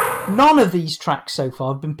 None of these tracks so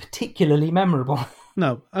far have been particularly memorable.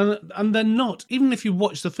 No, and they're not. Even if you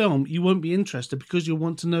watch the film, you won't be interested because you'll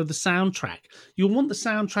want to know the soundtrack. You'll want the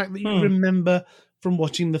soundtrack that you remember from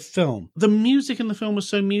watching the film. The music in the film was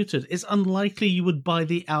so muted, it's unlikely you would buy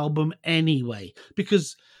the album anyway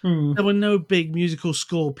because there were no big musical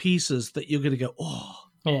score pieces that you're going to go, oh,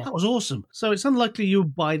 that was awesome. So it's unlikely you'll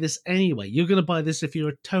buy this anyway. You're going to buy this if you're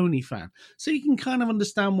a Tony fan. So you can kind of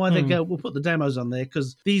understand why they go, we'll put the demos on there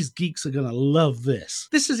because these geeks are going to love this.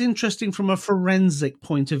 This is interesting from a forensic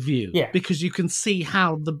point of view because you can see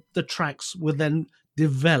how the tracks were then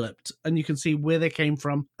developed and you can see where they came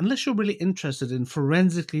from. Unless you're really interested in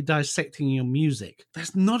forensically dissecting your music,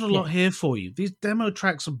 there's not a lot here for you. These demo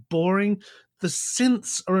tracks are boring. The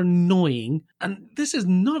synths are annoying, and this is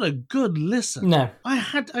not a good listen. No.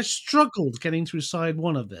 I struggled getting through side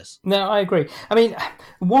 1 of this. No, I agree. I mean,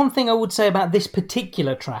 one thing I would say about this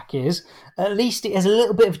particular track is at least it has a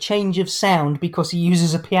little bit of change of sound because he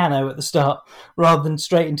uses a piano at the start rather than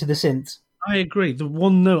straight into the synths. I agree. The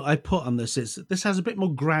one note I put on this is this has a bit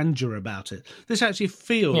more grandeur about it. This actually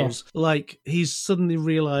feels like he's suddenly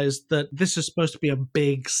realised that this is supposed to be a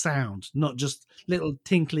big sound, not just little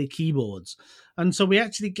tinkly keyboards. And so we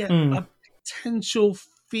actually get a potential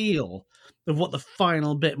feel of what the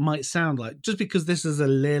final bit might sound like, just because this is a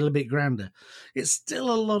little bit grander. It's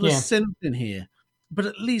still a lot of synth in here. But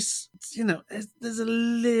at least, you know, there's a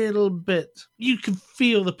little bit. You can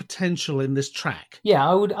feel the potential in this track. Yeah,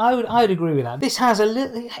 I would agree with that. This has a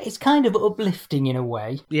little. It's kind of uplifting in a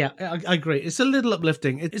way. Yeah, I agree. It's a little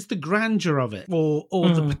uplifting. It's the grandeur of it, or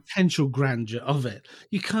the potential grandeur of it.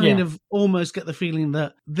 You kind of almost get the feeling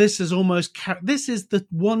that this is almost. This is the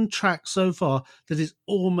one track so far that is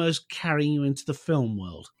almost carrying you into the film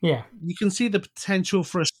world. Yeah, you can see the potential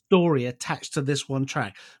for a story attached to this one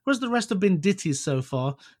track, whereas the rest have been ditties so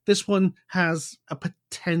far. This one has a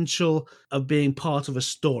potential of being part of a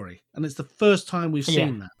story, and it's the first time we've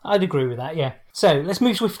seen that. I'd agree with that, yeah. So let's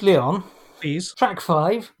move swiftly on. Please. Track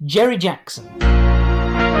 5, Jerry Jackson.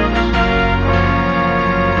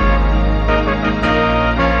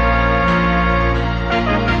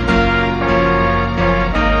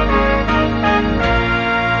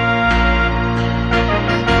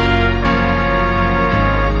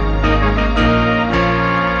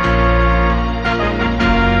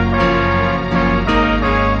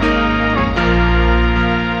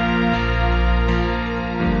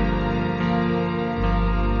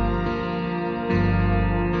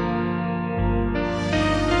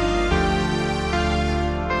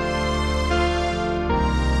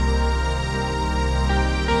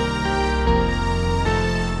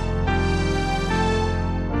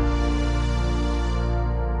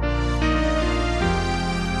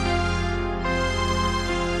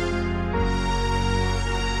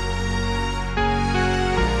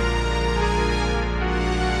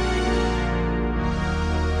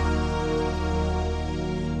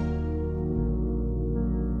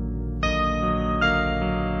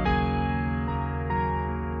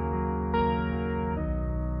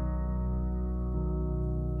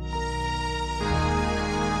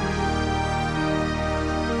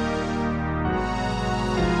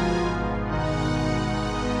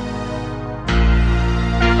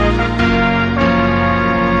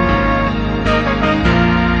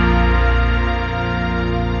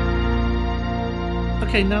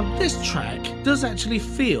 Okay, now this track does actually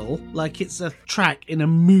feel like it's a track in a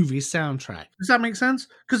movie soundtrack. Does that make sense?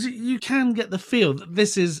 Because you can get the feel that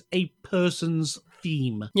this is a person's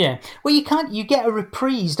theme. Yeah. Well, you get a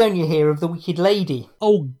reprise, don't you, here, of the Wicked Lady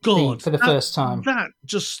Oh, theme God. for the first time. That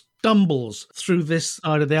just stumbles through this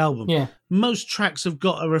side of the album. Yeah. Most tracks have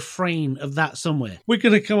got a refrain of that somewhere. We're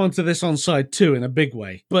going to come onto this on side 2 in a big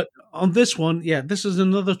way. But on this one, yeah, this is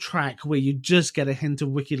another track where you just get a hint of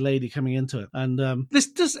Wicked Lady coming into it. And this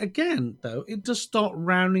does, again, though, it does start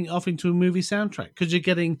rounding off into a movie soundtrack because you're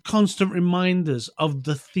getting constant reminders of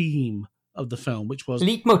the theme of the film, which was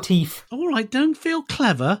Leitmotif. all right, don't feel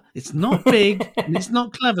clever. It's not big and it's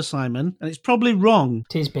not clever, Simon, and it's probably wrong.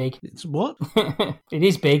 It is big. It's what? It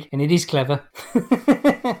is big and it is clever.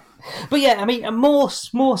 But yeah, I mean, more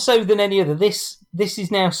so than any other, this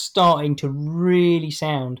is now starting to really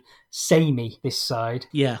sound samey, this side.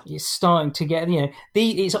 Yeah. It's starting to get,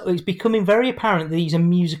 it's becoming very apparent that these are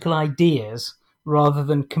musical ideas rather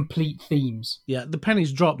than complete themes. Yeah, the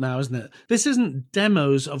penny's dropped now, isn't it? This isn't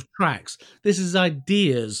demos of tracks. This is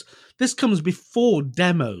ideas. This comes before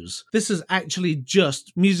demos. This is actually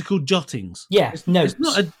just musical jottings. Yeah, notes.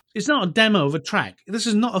 It's not a demo of a track. This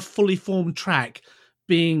is not a fully formed track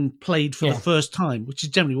being played for the first time, which is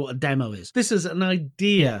generally what a demo is. This is an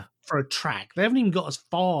idea for a track. They haven't even got as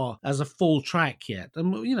far as a full track yet.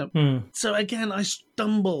 And, so again, I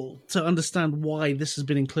stumble to understand why this has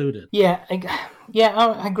been included. Yeah,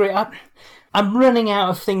 I agree. I'm running out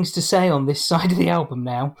of things to say on this side of the album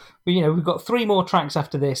now. But, we've got 3 more tracks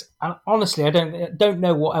after this. And honestly, I don't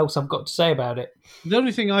know what else I've got to say about it. The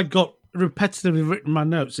only thing I've got repetitively written in my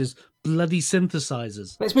notes is bloody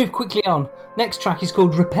synthesizers. Let's move quickly on. Next track is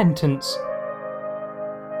called Repentance.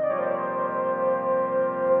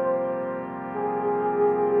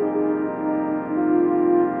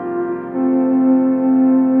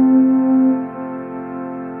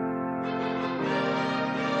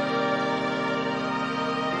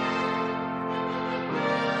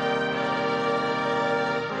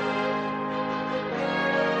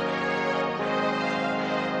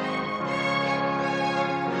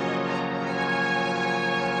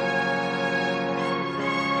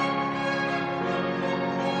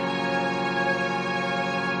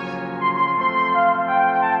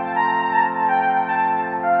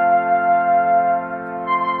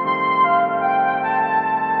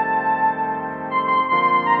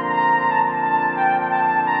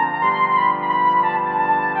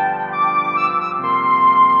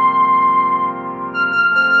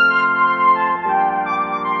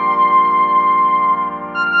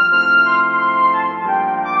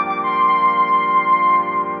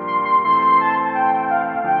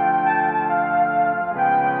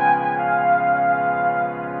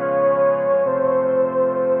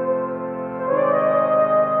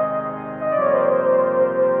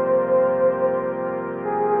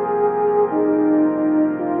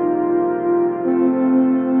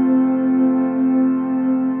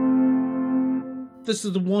 This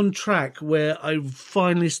is the one track where I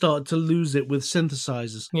finally started to lose it with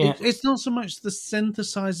synthesizers. Yeah. It's not so much the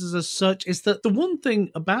synthesizers as such, it's that the one thing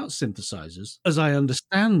about synthesizers, as I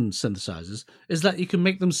understand synthesizers, is that you can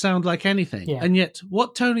make them sound like anything. Yeah. And yet,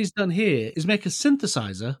 what Tony's done here is make a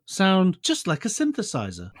synthesizer sound just like a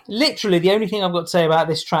synthesizer. Literally, the only thing I've got to say about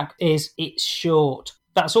this track is it's short.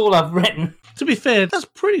 That's all I've written. To be fair, that's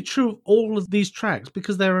pretty true of all of these tracks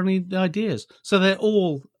because they're only ideas. So they're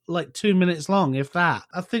all like 2 minutes long, if that.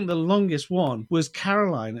 I think the longest one was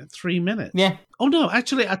Caroline at 3 minutes. Yeah. Oh, no,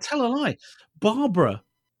 actually, I tell a lie. Barbara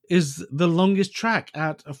is the longest track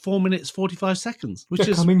at 4 minutes, 45 seconds. Which They're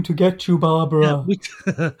is coming to get you, Barbara.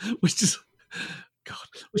 Yeah, which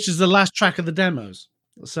is the last track of the demos.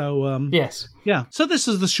 So, yes. Yeah. So this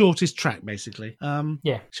is the shortest track, basically.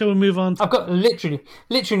 Yeah. Shall we move on? I've got literally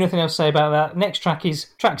nothing else to say about that. Next track is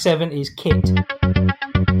track 7 is Kit.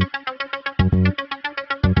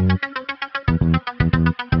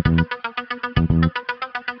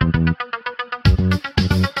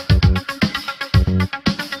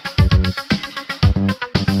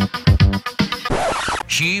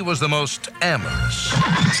 She was the most amorous,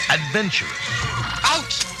 adventurous,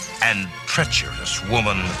 Out! and treacherous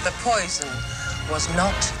woman The poison was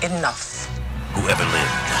not enough. who ever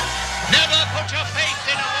lived. Never put your faith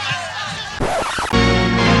in a woman.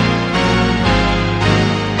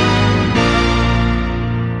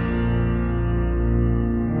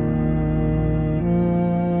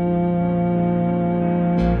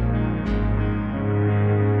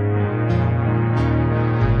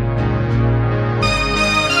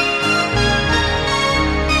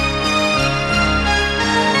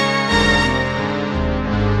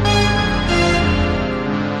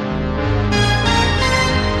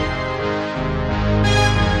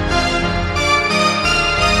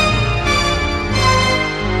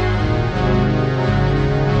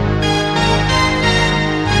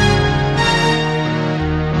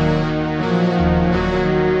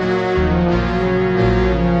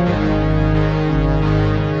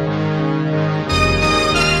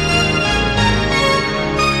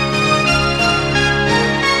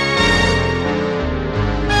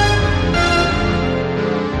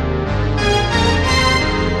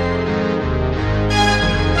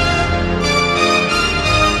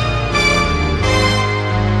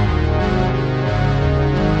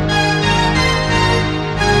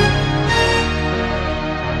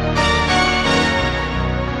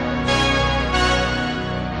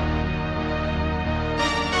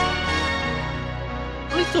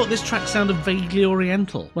 this track sounded vaguely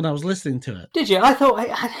oriental when I was listening to it. Did you? I thought it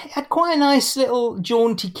had quite a nice little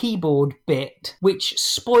jaunty keyboard bit, which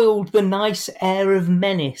spoiled the nice air of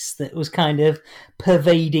menace that was kind of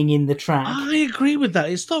pervading in the track. I agree with that.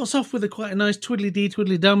 It starts off with quite a nice twiddly-dee,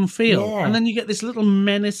 twiddly-dum feel, and then you get this little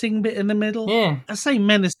menacing bit in the middle. Yeah. I say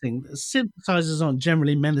menacing. Synthesizers aren't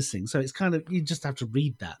generally menacing, so it's kind of, you just have to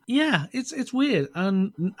read that. Yeah, it's weird.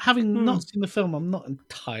 And having not seen the film, I'm not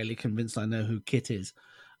entirely convinced I know who Kit is.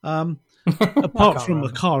 Apart from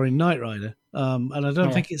a car in Knight Rider. And I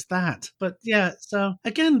don't think it's that. But yeah, so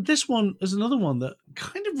again, this one is another one that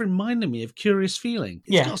kind of reminded me of Curious Feeling.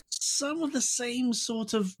 It's got some of the same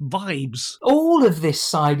sort of vibes. All of this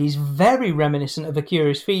side is very reminiscent of A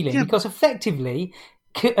Curious Feeling because effectively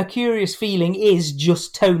A Curious Feeling is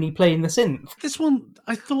just Tony playing the synth. This one,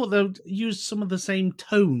 I thought they would use some of the same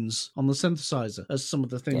tones on the synthesizer as some of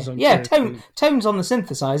the things on Curious Feeling. Tones on the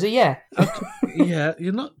synthesizer, yeah. Yeah,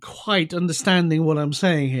 you're not quite understanding what I'm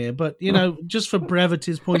saying here, but, you know, just for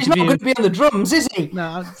brevity's point of view... He's not going to be on the drums, is he?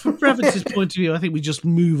 No, for brevity's point of view, I think we just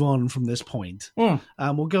move on from this point.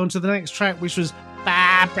 We'll go on to the next track, which was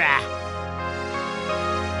Barbara.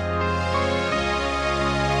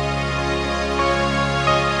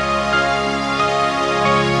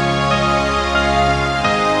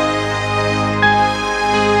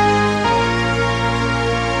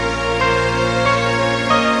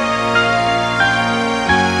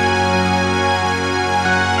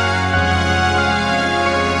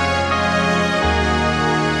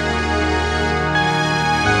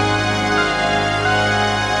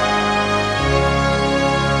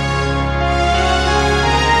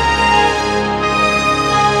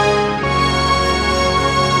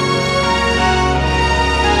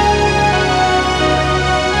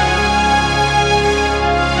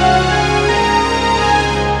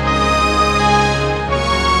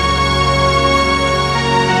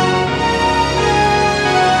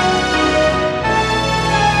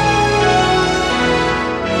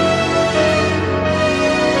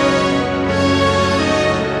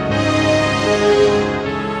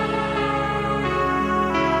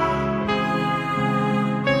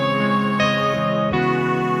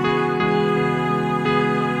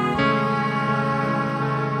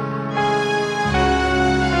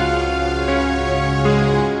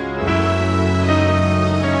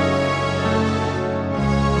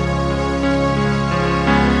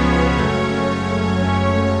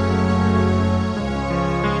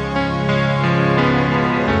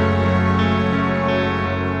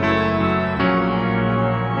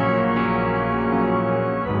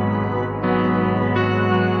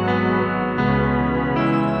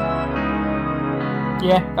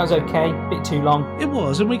 Yeah, that was okay. Bit too long. It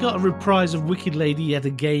was, and we got a reprise of Wicked Lady yet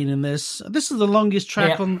again in this. This is the longest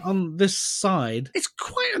track on this side. It's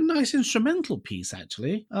quite a nice instrumental piece,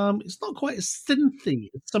 actually. It's not quite as synthy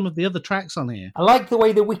as some of the other tracks on here. I like the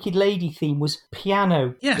way the Wicked Lady theme was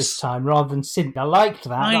piano this time rather than synth. I liked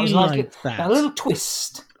that. I liked that. A little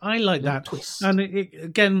twist. I like that. Twist. And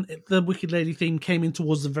again, the Wicked Lady theme came in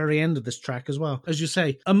towards the very end of this track as well. As you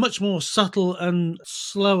say, a much more subtle and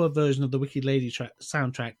slower version of the Wicked Lady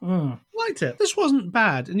soundtrack. Liked it. This wasn't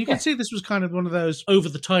bad. And you can see this was kind of one of those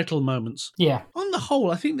over-the-title moments. Yeah. On the whole,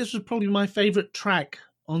 I think this was probably my favourite track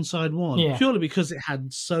on side one. Yeah. Purely because it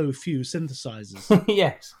had so few synthesizers.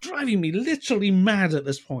 Yes. Driving me literally mad at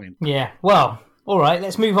this point. Yeah. Well... All right,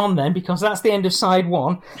 let's move on then, because that's the end of side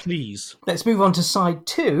one. Please. Let's move on to side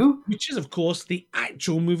two. Which is, of course, the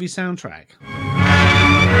actual movie soundtrack.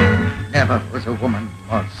 Never was a woman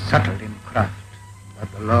more subtle in craft,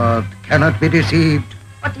 but the Lord cannot be deceived.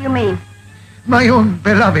 What do you mean? My own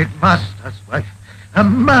beloved master's wife, a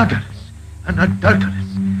murderess, an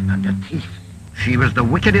adulteress, and a thief. She was the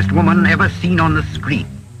wickedest woman ever seen on the screen.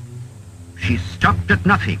 She stopped at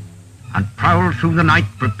nothing and prowled through the night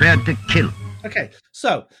prepared to kill. Okay,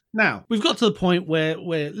 so now we've got to the point where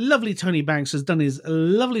lovely Tony Banks has done his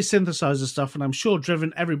lovely synthesizer stuff, and I'm sure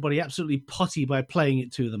driven everybody absolutely potty by playing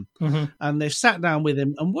it to them. Mm-hmm. And they've sat down with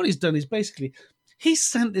him, and what he's done is basically he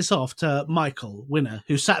sent this off to Michael Winner,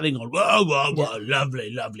 who sat there going, whoa, whoa, whoa,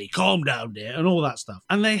 lovely, calm down, dear, and all that stuff.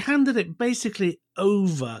 And they handed it basically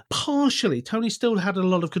over, partially. Tony still had a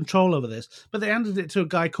lot of control over this, but they handed it to a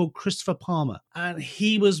guy called Christopher Palmer, and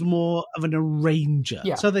he was more of an arranger.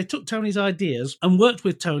 Yeah. So they took Tony's ideas and worked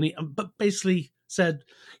with Tony, but basically said,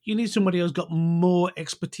 you need somebody who's got more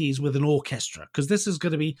expertise with an orchestra, because this is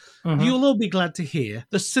going to be, you'll all be glad to hear,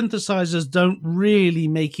 the synthesizers don't really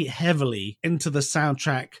make it heavily into the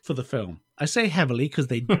soundtrack for the film. I say heavily because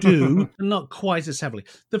they do, but not quite as heavily.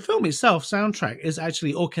 The film itself, soundtrack, is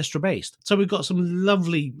actually orchestra-based. So we've got some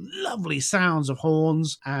lovely, lovely sounds of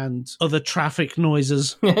horns and other traffic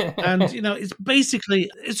noises. And,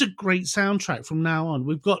 it's a great soundtrack from now on.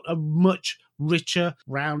 We've got a much richer,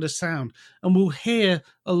 rounder sound. And we'll hear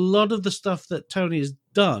a lot of the stuff that Tony has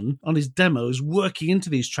done on his demos working into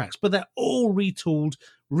these tracks, but they're all retooled,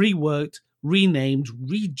 reworked, renamed,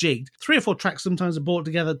 rejigged. 3 or 4 tracks sometimes are brought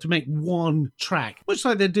together to make one track, much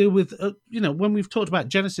like they do with, when we've talked about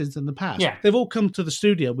Genesis in the past. Yeah. They've all come to the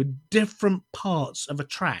studio with different parts of a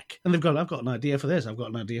track. And they've gone, I've got an idea for this, I've got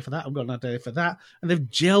an idea for that, I've got an idea for that. And they've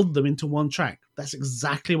gelled them into one track. That's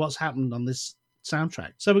exactly what's happened on this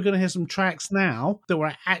soundtrack. So we're going to hear some tracks now that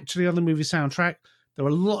were actually on the movie soundtrack. They're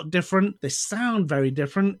a lot different. They sound very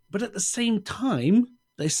different, but at the same time,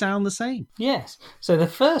 they sound the same. Yes. So the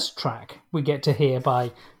first track we get to hear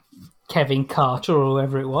by Kevin Carter or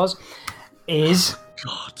whoever it was is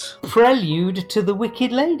Prelude to the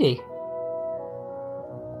Wicked Lady.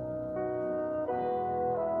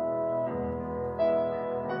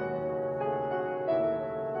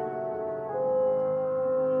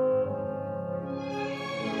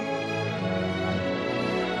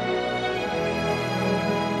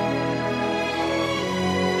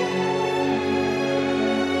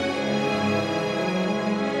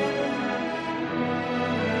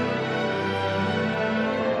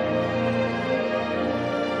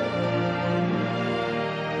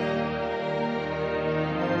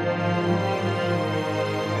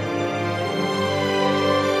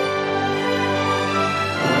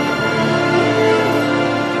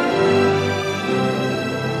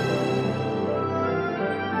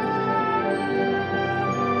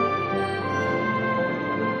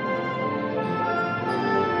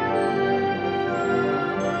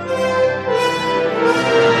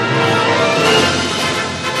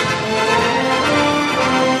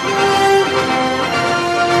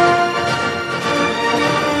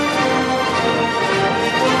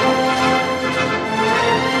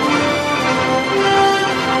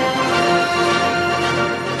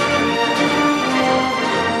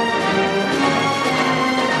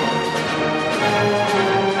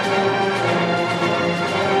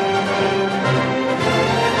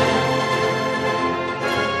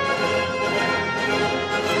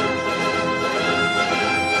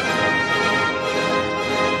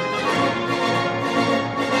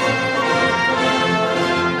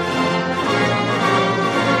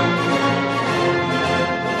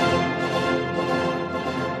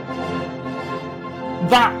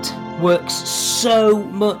 That works so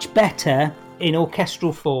much better in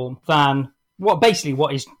orchestral form than what is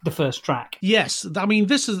the first track. Yes, I mean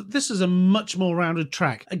this is a much more rounded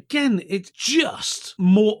track. Again, it's just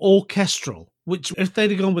more orchestral. Which, if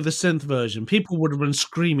they'd have gone with the synth version, people would have been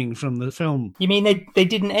screaming from the film. You mean they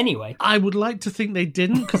didn't anyway? I would like to think they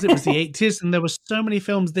didn't, because it was the 80s and there were so many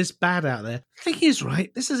films this bad out there. The thing is,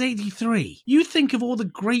 right, this is 83. You think of all the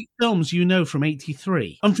great films you know from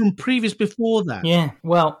 83 and from previous before that. Yeah,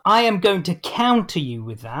 well, I am going to counter you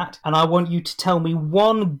with that, and I want you to tell me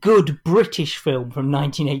one good British film from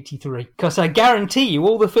 1983, because I guarantee you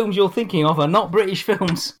all the films you're thinking of are not British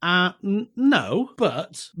films. No,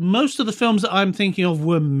 but most of the films that I'm thinking of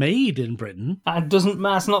were made in Britain.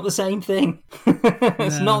 That's not the same thing.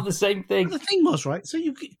 It's not the same thing. The thing was, right, so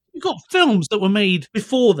you got films that were made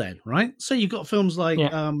before then, right? So you got films like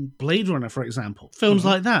Blade Runner, for example. Films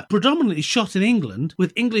like that, predominantly shot in England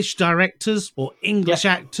with English directors or English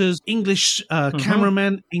actors, English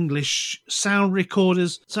cameramen, English sound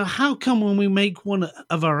recorders. So how come when we make one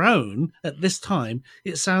of our own at this time,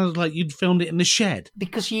 it sounded like you'd filmed it in the shed?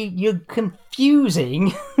 Because you're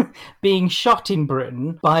confusing being shot in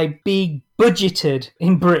Britain by being budgeted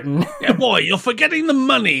in Britain. Yeah, boy, you're forgetting the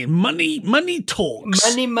money. Money talks.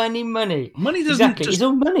 Money. Money doesn't exactly. just... It's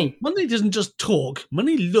all money. Money doesn't just talk.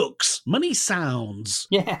 Money looks. Money sounds.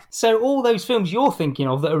 Yeah. So all those films you're thinking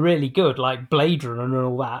of that are really good, like Blade Runner and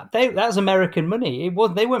all that, that's American money.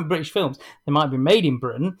 They weren't British films. They might have been made in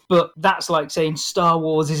Britain, but that's like saying Star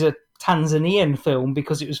Wars is a Tanzanian film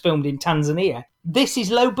because it was filmed in Tanzania. This is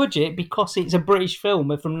low budget because it's a British film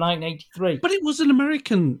from 1983. But it was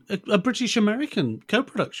a British-American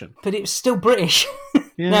co-production. But it was still British.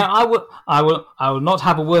 Yeah. Now, I will not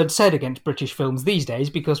have a word said against British films these days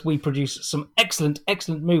because we produce some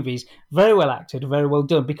excellent movies, very well acted, very well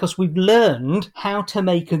done, because we've learned how to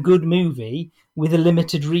make a good movie with a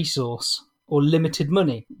limited resource or limited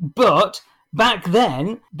money. But Back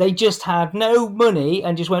then, they just had no money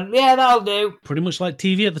and just went, yeah, that'll do. Pretty much like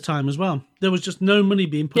TV at the time as well. There was just no money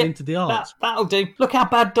being put into the arts. That'll do. Look how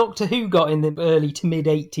bad Doctor Who got in the early to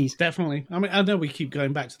mid-80s. Definitely. I mean, I know we keep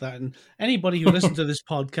going back to that, and anybody who listens to this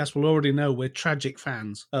podcast will already know we're tragic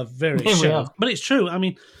fans of various shows. But it's true. I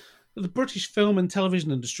mean, the British film and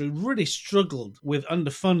television industry really struggled with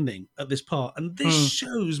underfunding at this part, and this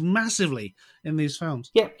shows massively in these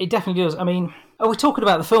films. Yeah, it definitely does. I mean, we're talking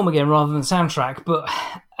about the film again rather than the soundtrack, but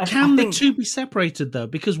Can the two be separated, though?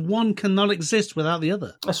 Because one cannot exist without the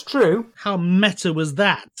other. That's true. How meta was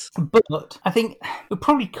that? But I think we'll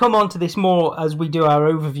probably come on to this more as we do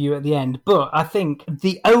our overview at the end, but I think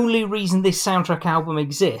the only reason this soundtrack album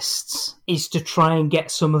exists is to try and get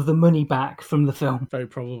some of the money back from the film. Very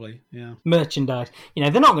probably, yeah. Merchandise. You know,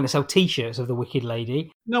 they're not going to sell T-shirts of The Wicked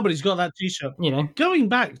Lady. Nobody's got that T-shirt. You know. Going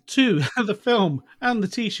back to the film and the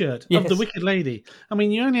T-shirt of The Wicked Lady, I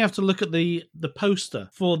mean, you only have to look at the poster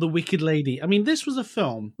for The Wicked Lady. I mean, this was a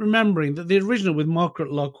film, remembering that the original with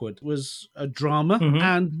Margaret Lockwood was a drama,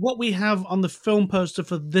 and what we have on the film poster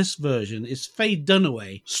for this version is Faye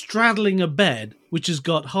Dunaway straddling a bed which has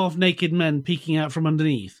got half-naked men peeking out from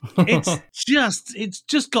underneath. It's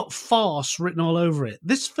just got farce written all over it.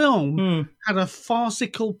 This film had a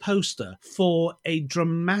farcical poster for a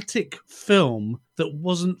dramatic film that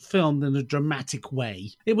wasn't filmed in a dramatic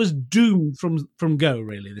way. It was doomed from go,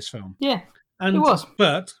 really, this film. Yeah. And, it was.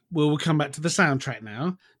 But we'll come back to the soundtrack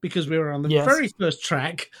now, because we were on the very first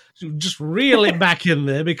track. So just reel it back in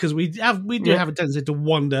there, because we do have a tendency to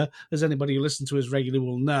wander, as anybody who listens to us regularly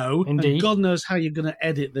will know. Indeed. And God knows how you're going to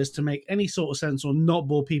edit this to make any sort of sense or not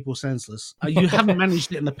bore people senseless. You haven't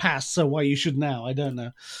managed it in the past, so why you should now, I don't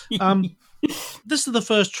know. This is the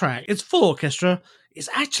first track. It's full orchestra. It's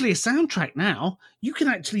actually a soundtrack now. You can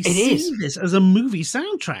actually see this as a movie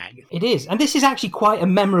soundtrack. It is. And this is actually quite a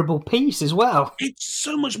memorable piece as well. It's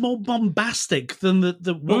so much more bombastic than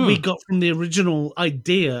what we got from the original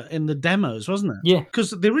idea in the demos, wasn't it? Yeah.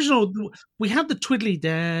 Because the original, we had the twiddly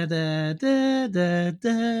da da da da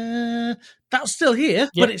da. That's still here,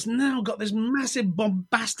 but it's now got this massive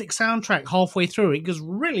bombastic soundtrack halfway through. It goes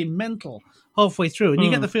really mental halfway through, and you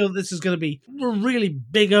get the feel that this is going to be a really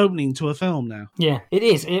big opening to a film now. Yeah, it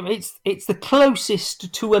is. It's the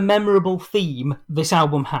closest to a memorable theme this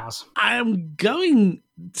album has. I am going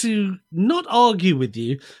to not argue with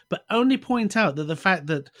you, but only point out that the fact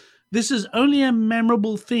that this is only a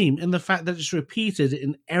memorable theme in the fact that it's repeated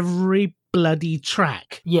in every bloody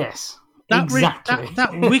track. Yes, exactly.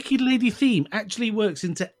 That Wicked Lady theme actually works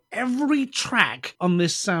into every track on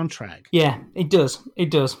this soundtrack. Yeah, it does.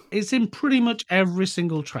 It does. It's in pretty much every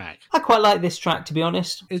single track. I quite like this track, to be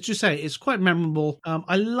honest. As you say, it's quite memorable.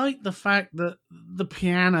 I like the fact that the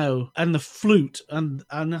piano and the flute and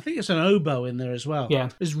I think it's an oboe in there as well. Yeah,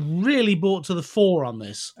 is really brought to the fore on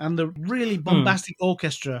this, and the really bombastic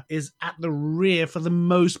orchestra is at the rear for the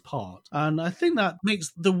most part. And I think that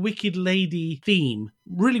makes the Wicked Lady theme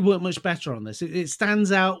really work much better on this. It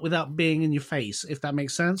stands out without being in your face, if that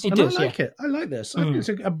makes sense. It does, I like it. I like this. I think it's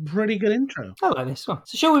a pretty good intro. I like this one.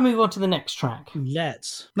 So shall we move on to the next track?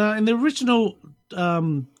 Let's. Now, in the original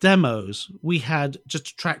demos, we had just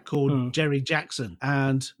a track called Jerry Jackson.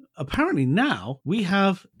 And apparently now we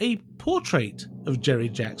have a portrait of Jerry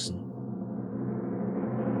Jackson.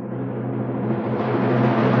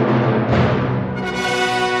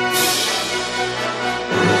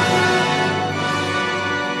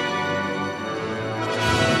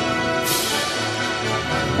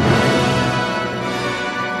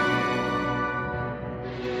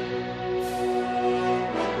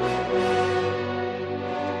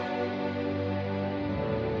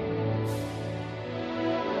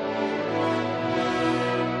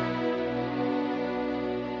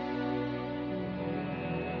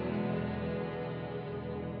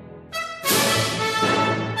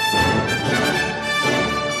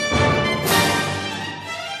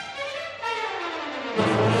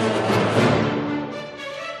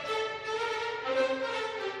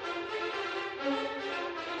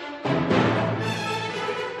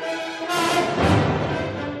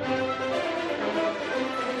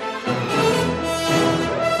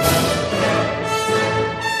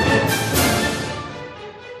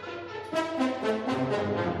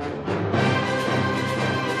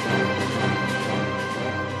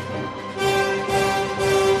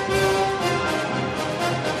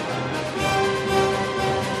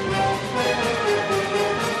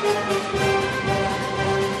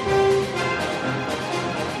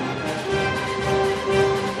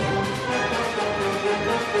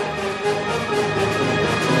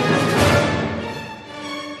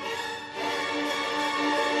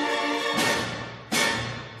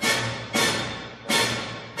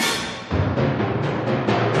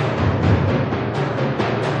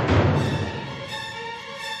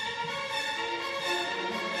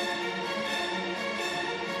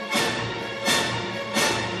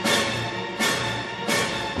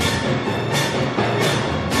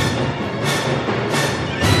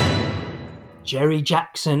 Jerry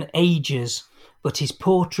Jackson ages, but his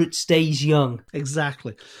portrait stays young.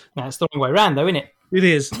 Exactly. That's the wrong way around, though, isn't it? It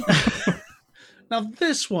is. Now,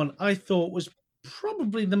 this one I thought was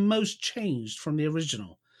probably the most changed from the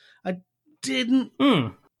original. I didn't...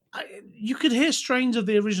 you could hear strains of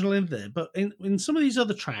the original in there, but in some of these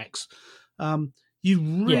other tracks, you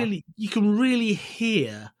can really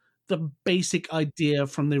hear the basic idea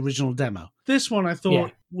from the original demo. This one I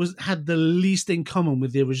thought had the least in common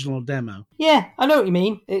with the original demo. Yeah, I know what you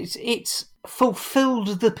mean. It's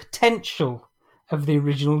fulfilled the potential of the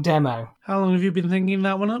original demo. How long have you been thinking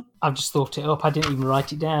that one up? I've just thought it up. I didn't even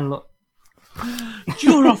write it down. Look,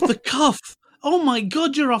 you're off the cuff. Oh my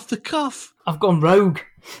God, you're off the cuff. I've gone rogue.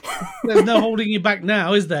 There's no holding you back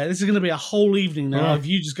now, is there? This is going to be a whole evening now of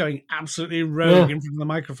you just going absolutely rogue in front of the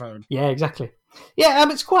microphone. Yeah, exactly. Yeah,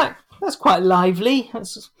 that's quite lively.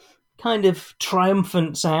 That's kind of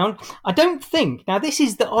triumphant sound. I don't think... Now, this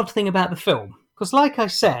is the odd thing about the film, because like I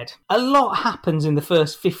said, a lot happens in the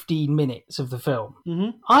first 15 minutes of the film.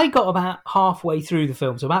 Mm-hmm. I got about halfway through the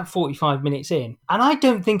film, so about 45 minutes in, and I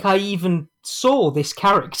don't think I even saw this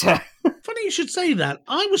character. Funny you should say that.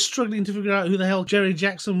 I was struggling to figure out who the hell Jerry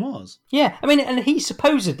Jackson was. Yeah, I mean, and he's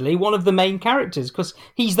supposedly one of the main characters because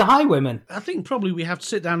he's the Highwayman. I think probably we have to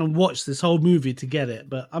sit down and watch this whole movie to get it,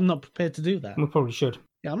 but I'm not prepared to do that. We probably should.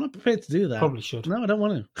 Yeah, I'm not prepared to do that. Probably should. No, I don't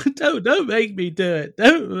want to. Don't make me do it.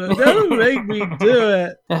 Don't make me do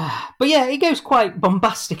it. But yeah, it goes quite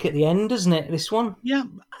bombastic at the end, doesn't it, this one? Yeah,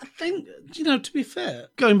 I think, to be fair,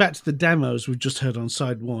 going back to the demos we've just heard on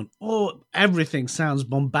side one, everything sounds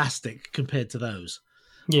bombastic compared to those.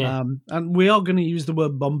 Yeah. And we are going to use the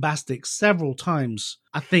word bombastic several times,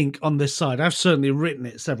 I think, on this side. I've certainly written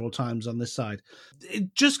it several times on this side.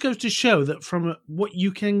 It just goes to show that from what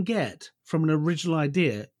you can get from an original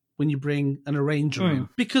idea when you bring an arranger in.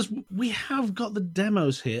 Because we have got the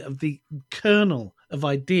demos here of the kernel of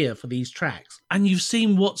idea for these tracks. And you've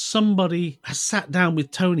seen what somebody has sat down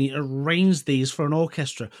with Tony and arranged these for an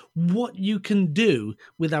orchestra. What you can do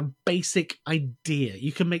with a basic idea.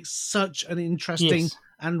 You can make such an interesting... Yes.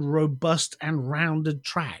 and robust and rounded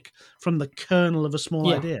track from the kernel of a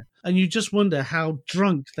small idea. And you just wonder how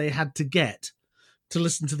drunk they had to get to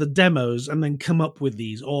listen to the demos and then come up with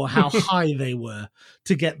these, or how high they were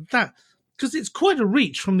to get that. Because it's quite a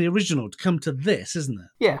reach from the original to come to this, isn't it?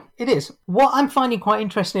 Yeah, it is. What I'm finding quite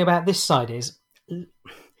interesting about this side is,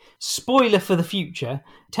 spoiler for the future,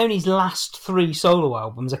 Tony's last 3 solo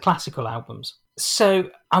albums are classical albums. So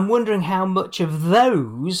I'm wondering how much of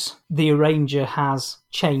those the arranger has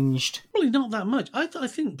changed. Probably not that much. I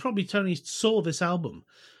think probably Tony saw this album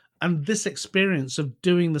and this experience of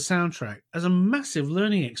doing the soundtrack as a massive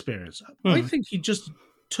learning experience. I think he just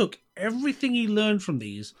took everything he learned from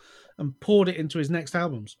these and poured it into his next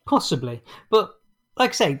albums. Possibly. But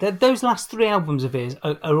like I say, those last 3 albums of his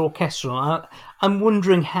are orchestral. I'm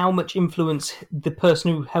wondering how much influence the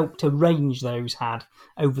person who helped arrange those had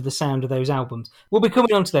over the sound of those albums. We'll be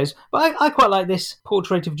coming on to those. But I quite like this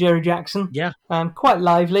portrait of Jerry Jackson. Yeah. Quite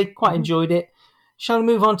lively, quite enjoyed it. Shall we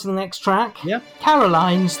move on to the next track? Yeah.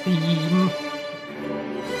 Caroline's Theme.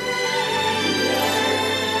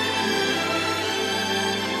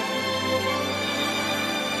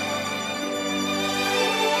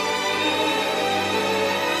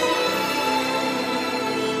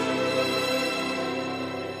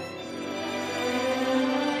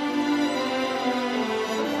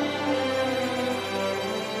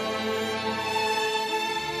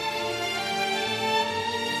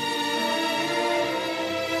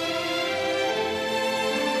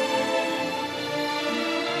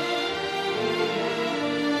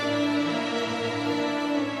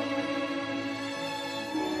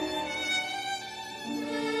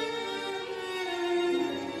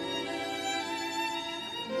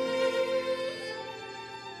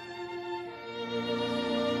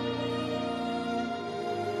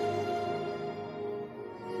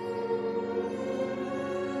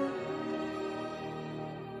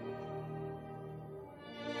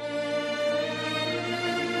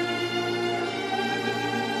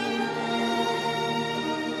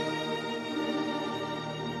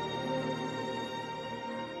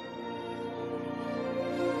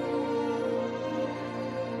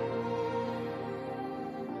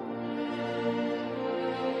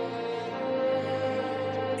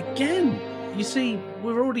 Again, you see,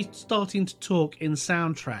 we're already starting to talk in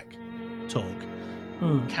soundtrack talk.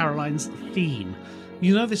 Caroline's Theme.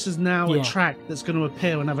 You know this is now a track that's going to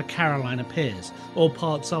appear whenever Caroline appears, or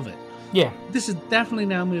parts of it. Yeah. This is definitely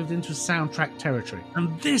now moved into soundtrack territory.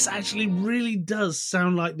 And this actually really does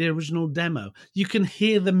sound like the original demo. You can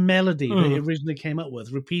hear the melody that he originally came up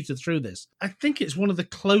with repeated through this. I think it's one of the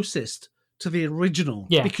closest to the original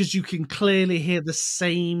because you can clearly hear the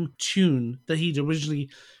same tune that he'd originally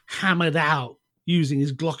hammered out using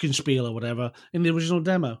his glockenspiel or whatever in the original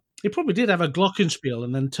demo. He probably did have a glockenspiel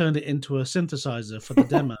and then turned it into a synthesizer for the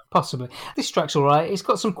demo. Possibly. This track's all right. It's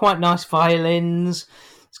got some quite nice violins.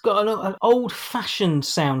 It's got an old-fashioned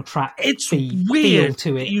soundtrack. It's feel weird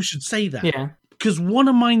to it. You should say that. Yeah. Because one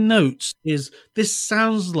of my notes is this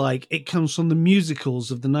sounds like it comes from the musicals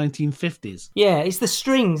of the 1950s. Yeah, it's the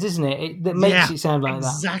strings, isn't it? That makes it sound like that.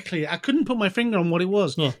 Exactly. I couldn't put my finger on what it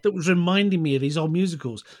was that was reminding me of these old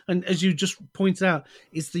musicals. And as you just pointed out,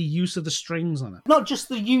 it's the use of the strings on it. Not just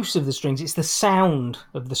the use of the strings, it's the sound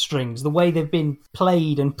of the strings, the way they've been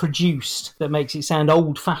played and produced that makes it sound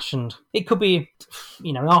old-fashioned. It could be,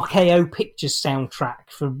 an RKO Pictures soundtrack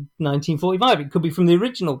from 1945. It could be from the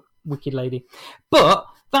original Wicked Lady. But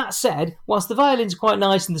that said, whilst the violins are quite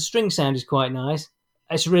nice and the string sound is quite nice,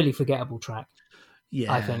 it's a really forgettable track.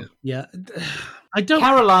 Yeah, I think. Yeah,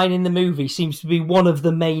 Caroline in the movie seems to be one of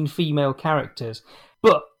the main female characters,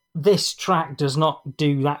 but this track does not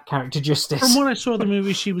do that character justice. From what I saw of the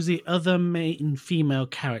movie, she was the other main female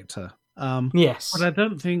character. Yes, but I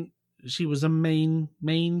don't think she was a main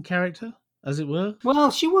character, as it were.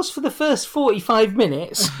 Well, she was for the first 45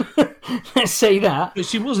 minutes. Let's say that. But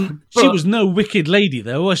she wasn't. She was no Wicked Lady,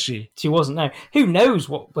 though, was she? She wasn't. No. Who knows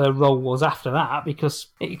what her role was after that? Because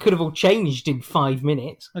it could have all changed in 5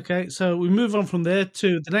 minutes. Okay, so we move on from there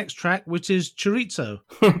to the next track, which is Chorizo.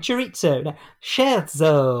 Chorizo. No,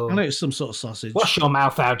 Scherzo. I know it's some sort of sausage. Wash your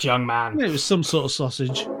mouth out, young man. I know it was some sort of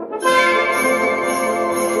sausage.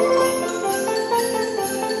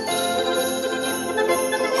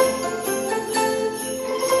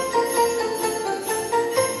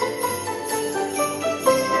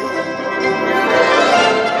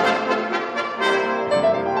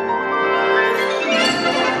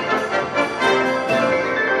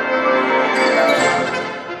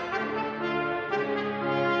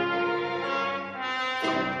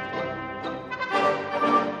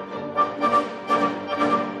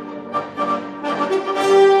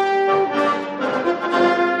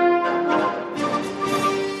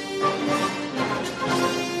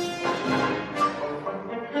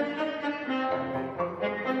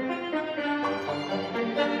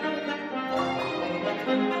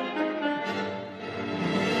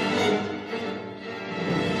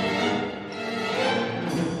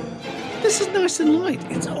 This is nice and light.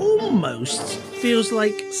 It almost feels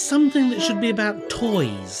like something that should be about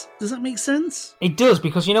toys. Does that make sense? It does,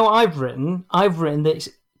 because you know what I've written? I've written that it's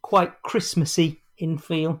quite Christmassy in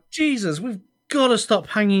feel. Jesus, we've got to stop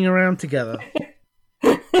hanging around together.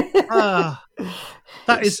 That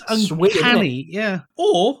is uncanny, yeah.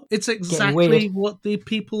 Or it's exactly what the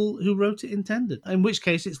people who wrote it intended. In which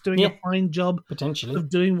case, it's doing a fine job potentially of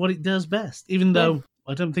doing what it does best, even though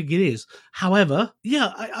I don't think it is. However,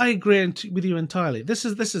 I agree with you entirely. This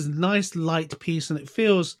is a nice light piece, and it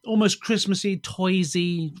feels almost Christmassy,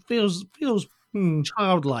 toysy. Feels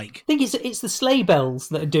childlike. I think it's the sleigh bells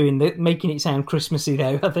that are making it sound Christmassy,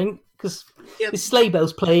 though. I think because the sleigh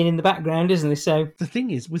bells playing in the background, isn't there? So the thing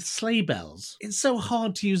is, with sleigh bells, it's so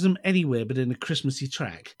hard to use them anywhere but in a Christmassy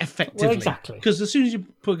track, effectively. Well, exactly. Because as soon as you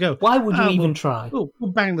why would you even try? We'll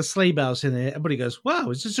bang the sleigh bells in there. Everybody goes, "Wow,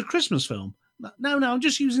 is this a Christmas film?" No, I'm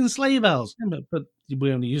just using sleigh bells. But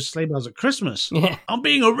we only use sleigh bells at Christmas. Yeah. I'm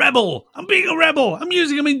being a rebel. I'm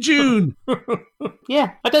using them in June.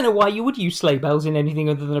 Yeah, I don't know why you would use sleigh bells in anything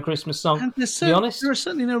other than a Christmas song, to be honest. There are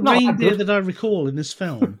certainly no reindeer that I recall in this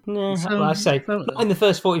film. No, I say, not in the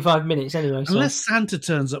first 45 minutes anyway. So. Unless Santa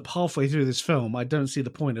turns up halfway through this film, I don't see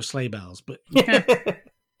the point of sleigh bells. But yeah.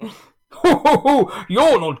 Ho, ho, ho!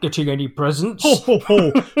 You're not getting any presents. Ho, ho,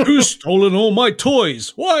 ho! Who's stolen all my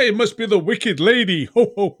toys? Why, it must be the Wicked Lady.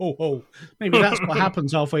 Ho, ho, ho, ho! Maybe that's what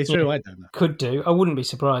happens halfway through. I don't know. Could do. I wouldn't be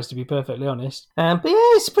surprised, to be perfectly honest. But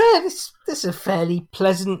yeah, this is a fairly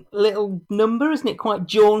pleasant little number, isn't it? Quite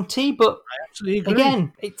jaunty, but I absolutely agree.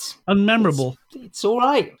 Again, it's unmemorable. It's all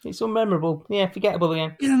right. It's unmemorable. Yeah, forgettable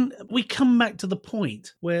again. And we come back to the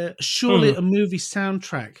point where surely a movie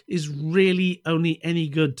soundtrack is really only any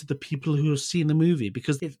good to the people who have seen the movie,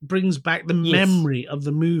 because it brings back the memory of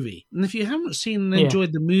the movie. And if you haven't seen and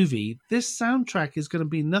enjoyed the movie, this soundtrack is going to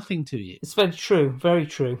be nothing to you. It's very true. Very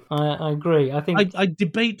true. I agree. I think I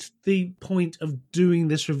debate the point of doing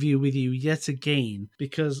this review with you yet again,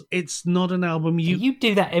 because it's not an album you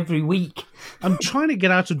do that every week. I'm trying to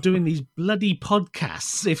get out of doing these bloody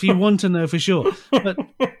podcasts, if you want to know for sure. But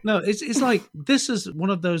no, it's like, this is one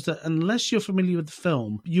of those that unless you're familiar with the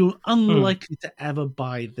film, you're unlikely to ever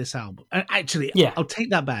buy this album. And actually, I'll take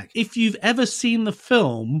that back. If you've ever seen the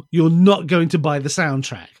film, you're not going to buy the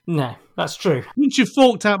soundtrack. No, That's true. Once you've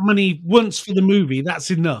forked out money once for the movie,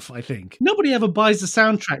 that's enough, I think. Nobody ever buys the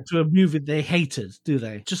soundtrack to a movie they hated, do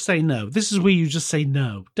they? Just say no. This is where you just say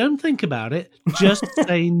no. Don't think about it. Just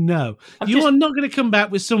say no. You are not going to come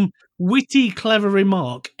back with some witty, clever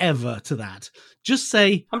remark ever to that. Just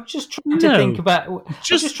say I'm just trying to think about. I'm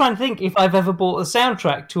just trying to think if I've ever bought a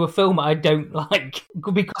soundtrack to a film I don't like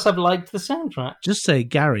because I've liked the soundtrack. Just say,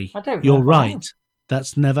 Gary, I don't. You're right.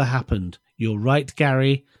 That's never happened. You're right,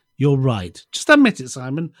 Gary. You're right. Just admit it,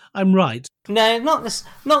 Simon. I'm right. No, not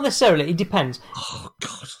necessarily. It depends. Oh,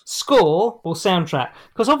 God. Score or soundtrack?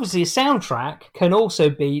 Because obviously a soundtrack can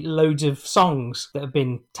also be loads of songs that have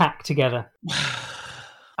been tacked together.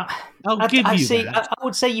 I'll give you that. I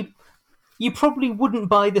would say you probably wouldn't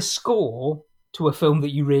buy the score to a film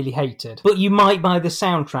that you really hated, but you might buy the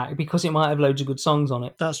soundtrack because it might have loads of good songs on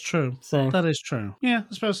it. That's true. So that is true. Yeah,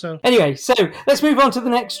 I suppose so. Anyway, so let's move on to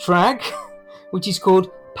the next track, which is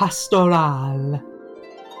called Pastoral.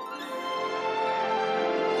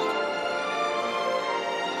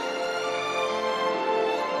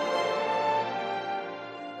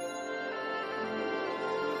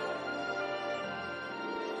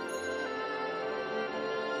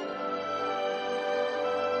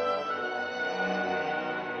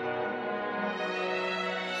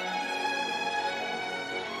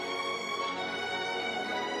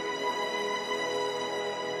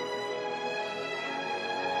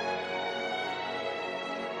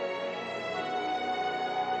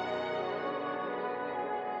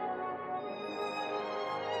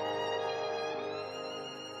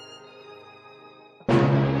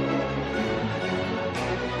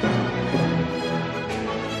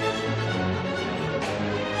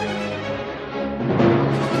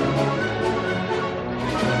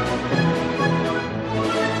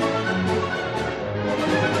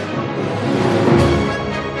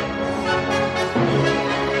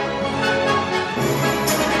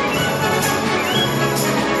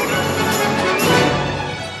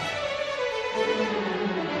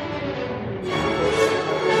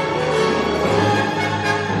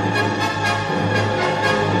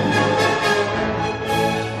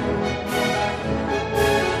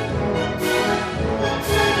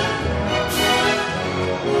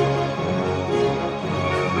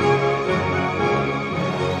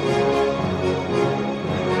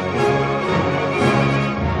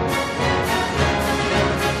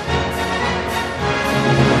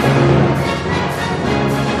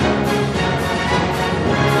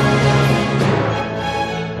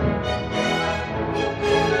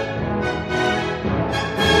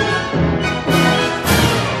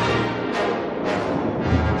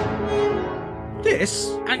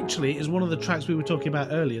 This actually is one of the tracks we were talking about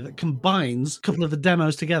earlier that combines a couple of the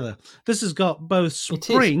demos together. This has got both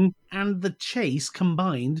Spring and The Chase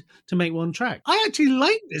combined to make one track. I actually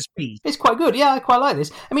like this piece. It's quite good. Yeah, I quite like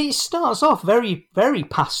this. I mean, it starts off very, very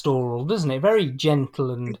pastoral, doesn't it? Very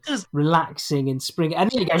gentle and relaxing and spring.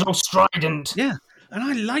 And then it goes all strident. Yeah. And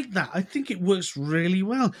I like that. I think it works really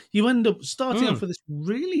well. You end up starting off with this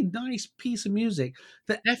really nice piece of music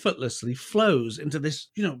that effortlessly flows into this,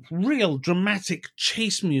 real dramatic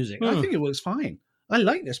chase music. I think it works fine. I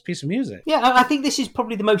like this piece of music. Yeah, I think this is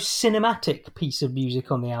probably the most cinematic piece of music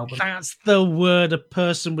on the album. That's the word a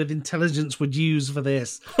person with intelligence would use for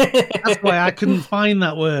this. That's why I couldn't find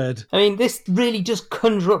that word. I mean, this really just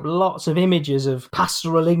conjures up lots of images of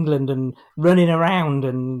pastoral England and running around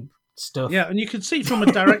and stuff. Yeah, and you could see from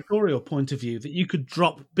a directorial point of view that you could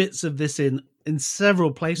drop bits of this in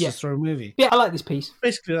several places through a movie. Yeah, I like this piece.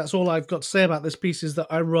 Basically, that's all I've got to say about this piece, is that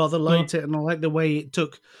I rather liked it, and I like the way it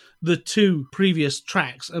took the two previous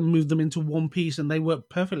tracks and moved them into one piece, and they work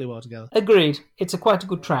perfectly well together. Agreed. It's quite a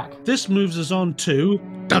good track. This moves us on to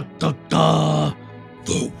The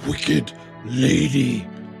Wicked Lady.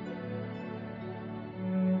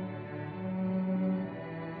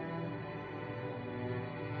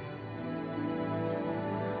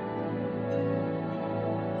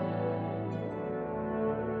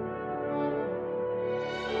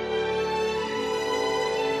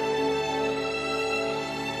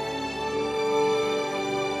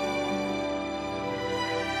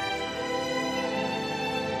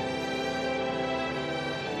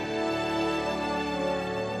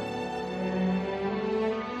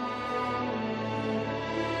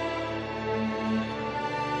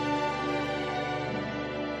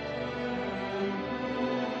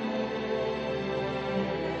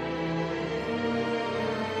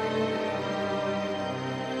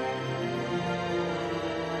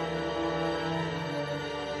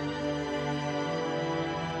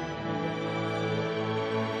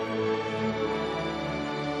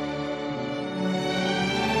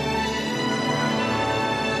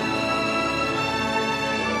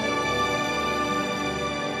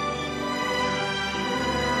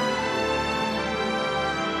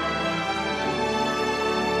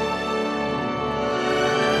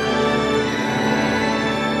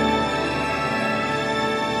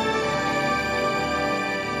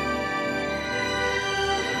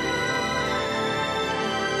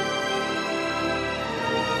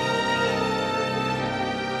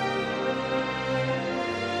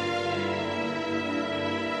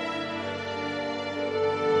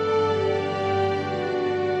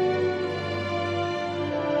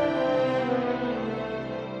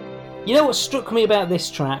 You know what struck me about this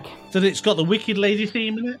track? That it's got the Wicked Lady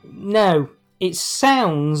theme in it? No, it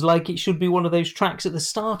sounds like it should be one of those tracks at the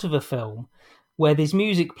start of a film where there's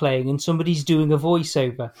music playing and somebody's doing a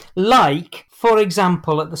voiceover. Like, for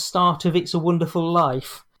example, at the start of It's a Wonderful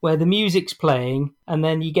Life, where the music's playing and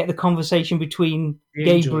then you get the conversation between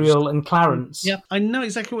Gabriel and Clarence. Yeah, I know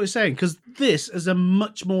exactly what you're saying, because this is a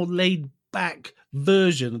much more laid-back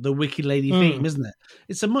version of the Wicked Lady theme, isn't it?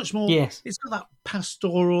 It's a much more... Yes. It's got that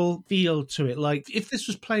pastoral feel to it. Like, if this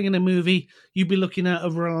was playing in a movie, you'd be looking out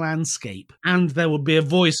over a landscape and there would be a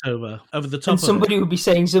voiceover over the top And of somebody it. would be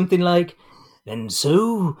saying something like, "And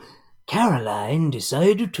so Caroline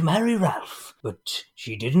decided to marry Ralph, but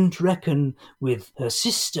she didn't reckon with her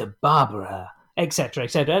sister Barbara," etc.,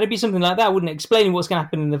 etc. And it'd be something like that, wouldn't it? Explaining what's going to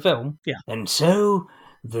happen in the film. Yeah. And so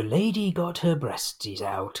the lady got her breasties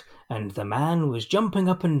out, and the man was jumping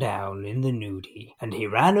up and down in the nudie, and he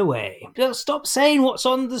ran away. Just stop saying what's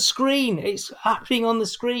on the screen. It's happening on the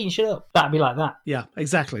screen. Shut up. That'd be like that. Yeah,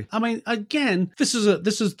 exactly. I mean, again, this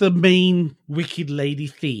is the main Wicked Lady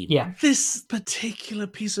theme. Yeah. This particular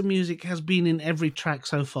piece of music has been in every track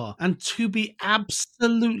so far. And to be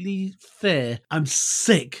absolutely fair, I'm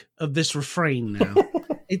sick of this refrain now.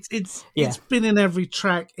 It's been in every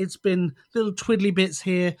track. It's been little twiddly bits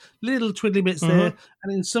here, little twiddly bits there,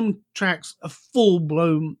 and in some tracks, a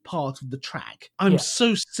full-blown part of the track. I'm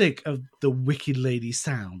so sick of the Wicked Lady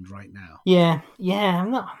sound right now. Yeah,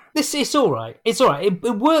 I'm not. It's all right. It's all right. It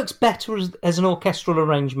works better as an orchestral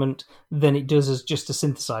arrangement than it does as just a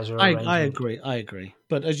synthesizer arrangement. I agree.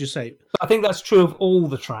 But as you say... I think that's true of all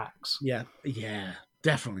the tracks. Yeah,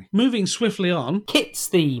 definitely. Moving swiftly on. Kit's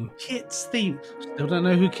theme. Still don't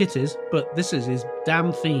know who Kit is, but this is his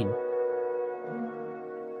damn theme.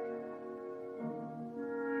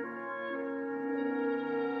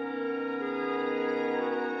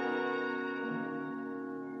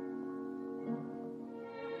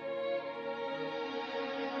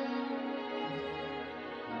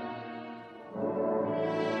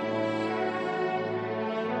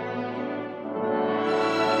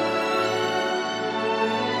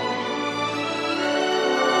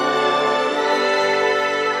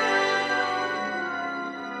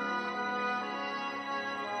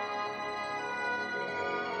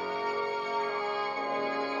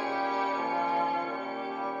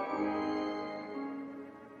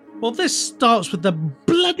 Well, this starts with the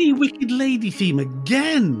bloody Wicked Lady theme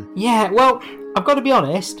again. Yeah, well, I've got to be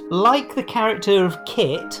honest, like the character of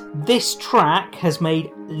Kit, this track has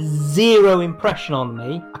made zero impression on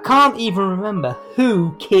me. I can't even remember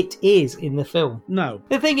who Kit is in the film. No.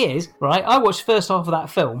 The thing is, right, I watched the first half of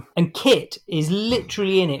that film, and Kit is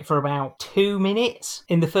literally in it for about 2 minutes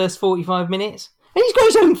in the first 45 minutes. And he's got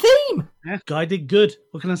his own theme. Yeah, guy did good.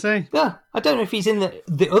 What can I say? Yeah, I don't know if he's in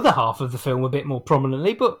the other half of the film a bit more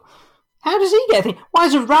prominently, but how does he get a theme? Why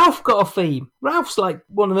hasn't Ralph got a theme? Ralph's like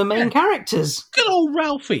one of the main characters. Good old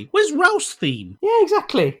Ralphie. Where's Ralph's theme? Yeah,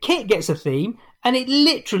 exactly. Kit gets a theme, and it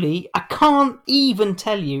literally, I can't even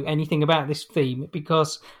tell you anything about this theme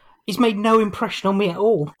because it's made no impression on me at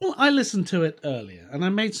all. Well, I listened to it earlier and I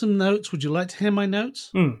made some notes. Would you like to hear my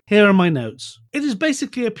notes? Here are my notes. It is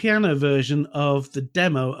basically a piano version of the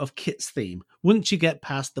demo of Kit's theme. Once you get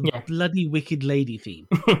past the bloody Wicked Lady theme.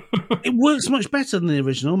 It works much better than the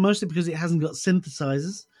original, mostly because it hasn't got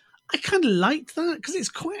synthesizers. I kind of liked that because it's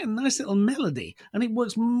quite a nice little melody and it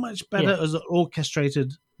works much better as an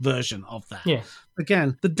orchestrated version of that. Yeah.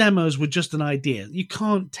 Again, the demos were just an idea. You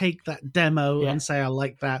can't take that demo and say, I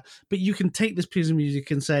like that, but you can take this piece of music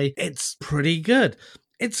and say, it's pretty good.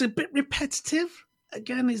 It's a bit repetitive.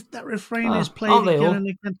 Again, that refrain is played again and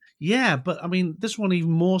again. Yeah, but I mean, this one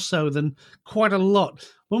even more so than quite a lot.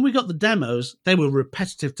 When we got the demos, they were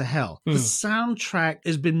repetitive to hell. The soundtrack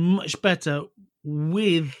has been much better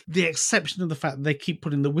with the exception of the fact that they keep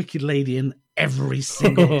putting the Wicked Lady in every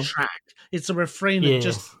single track. It's a refrain that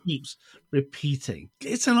just keeps repeating.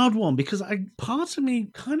 It's an odd one because part of me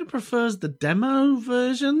kind of prefers the demo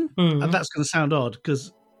version. And that's going to sound odd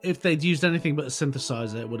because if they'd used anything but a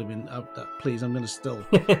synthesizer, it would have been, please, I'm going to still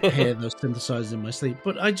hear those synthesizers in my sleep.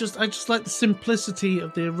 But I just like the simplicity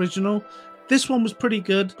of the original. This one was pretty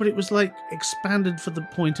good, but it was like expanded for the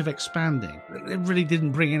point of expanding. It really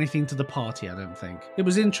didn't bring anything to the party, I don't think. It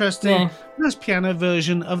was interesting. Nice piano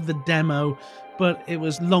version of the demo, but it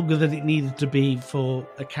was longer than it needed to be for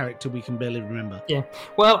a character we can barely remember. Yeah.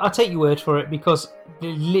 Well, I'll take your word for it because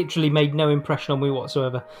it literally made no impression on me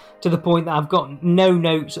whatsoever. To the point that I've got no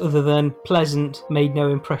notes other than pleasant, made no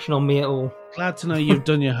impression on me at all. Glad to know you've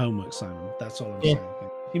done your homework, Simon. That's all I'm saying.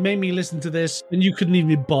 You made me listen to this, and you couldn't even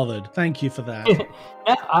be bothered. Thank you for that.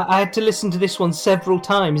 Yeah, I had to listen to this one several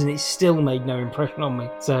times, and it still made no impression on me.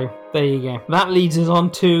 So there you go. That leads us on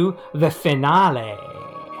to the finale.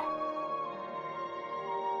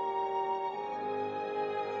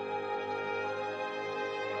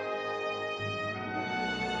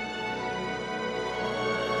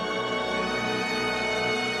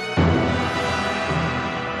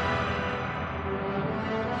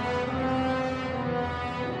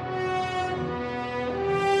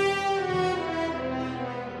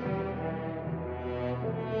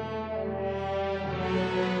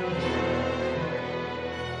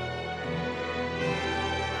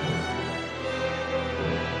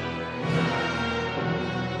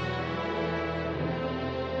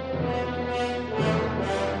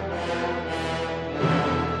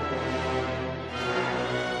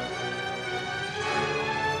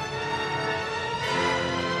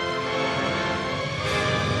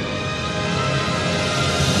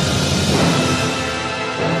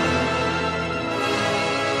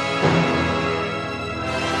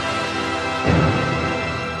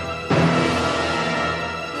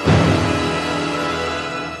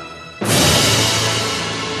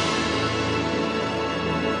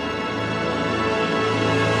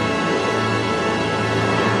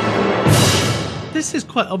 This is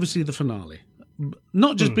quite obviously the finale,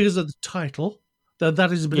 not just because of the title, though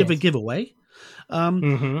that is a bit of a giveaway.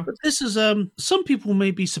 But this is some people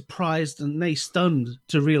may be surprised and may stunned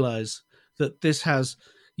to realise that this has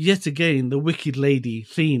yet again the Wicked Lady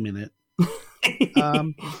theme in it.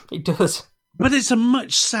 It does, but it's a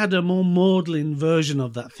much sadder, more maudlin version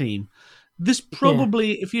of that theme. This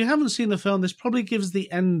probably, if you haven't seen the film, this probably gives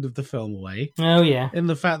the end of the film away. Oh, yeah. In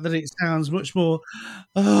the fact that it sounds much more,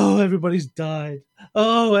 oh, everybody's died.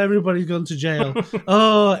 Oh, everybody's gone to jail.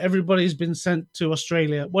 Oh, everybody's been sent to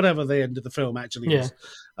Australia. Whatever the end of the film actually is.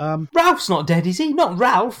 Ralph's not dead, is he? Not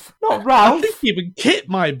Ralph. Not Ralph. I think even Kit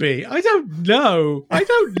might be. I don't know.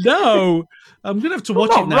 I'm going to have to watch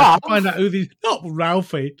it now Ralph. to find out who these... Not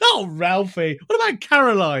Ralphie. Not Ralphie. What about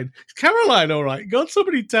Caroline? Is Caroline all right? God,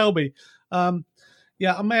 somebody tell me.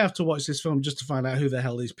 Yeah, I may have to watch this film just to find out who the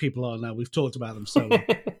hell these people are now. We've talked about them so long.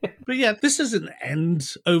 But yeah, this is an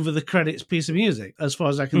end over the credits piece of music, as far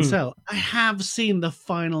as I can tell. I have seen the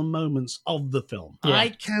final moments of the film. Yeah. I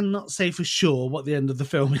cannot say for sure what the end of the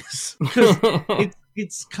film is. Because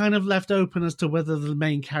it's kind of left open as to whether the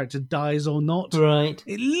main character dies or not. Right.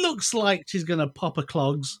 It looks like she's going to pop her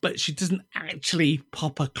clogs, but she doesn't actually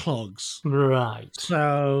pop her clogs. Right.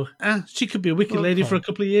 So, she could be a Wicked Lady for a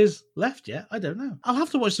couple of years left yet. I don't know. I'll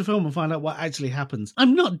have to watch the film and find out what actually happens.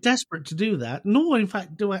 I'm not desperate to do that, nor in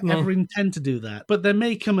fact do I ever intend to do that. But there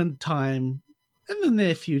may come a time in the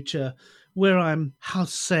near future where I'm, how to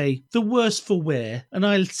say, the worse for wear, and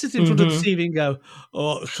I'll sit in front of the TV and go,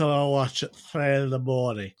 oh, shall I watch at 3 in the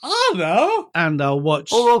morning? I don't know. And I'll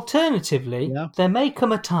watch... Or alternatively, there may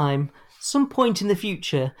come a time, some point in the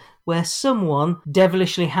future, where someone,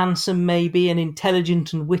 devilishly handsome maybe and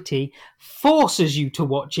intelligent and witty, forces you to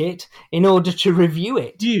watch it in order to review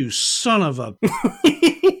it. You son of a...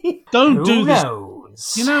 Don't do this.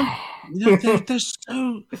 Knows? You know they're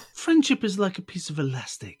so... Friendship is like a piece of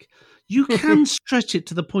elastic. You can stretch it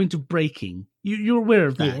to the point of breaking. You're aware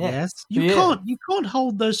of that, yes? You can't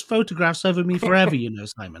hold those photographs over me forever, you know,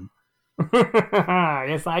 Simon.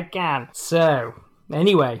 Yes, I can. So,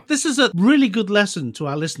 anyway. This is a really good lesson to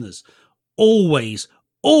our listeners. Always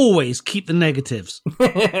keep the negatives.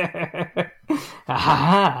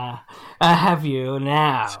 I have you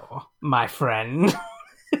now, my friend.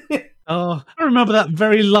 Oh, I remember that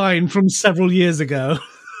very line from several years ago.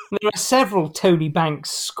 There are several Tony Banks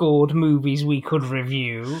scored movies we could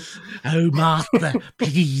review. Oh, Martha,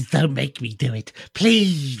 please don't make me do it.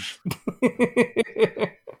 Please.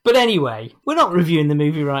 But anyway, we're not reviewing the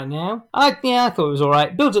movie right now. I thought it was all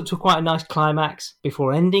right. Builds up to quite a nice climax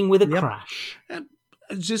before ending with a crash.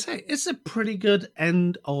 Just say, it's a pretty good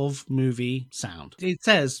end of movie sound. It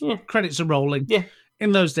says credits are rolling. Yeah.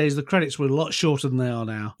 In those days, the credits were a lot shorter than they are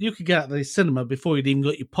now. You could get out of the cinema before you'd even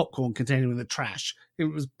got your popcorn container in the trash. It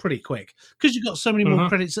was pretty quick because you got so many more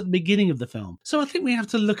credits at the beginning of the film. So I think we have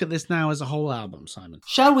to look at this now as a whole album, Simon.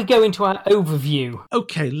 Shall we go into our overview?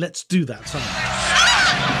 Okay, let's do that, Simon.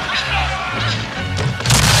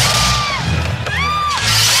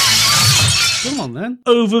 Come on then.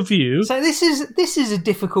 Overview. So this is a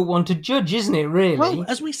difficult one to judge, isn't it, really? Well,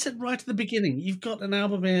 as we said right at the beginning, you've got an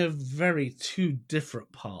album in very two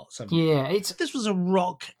different parts. Yeah, this was a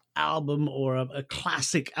rock album or a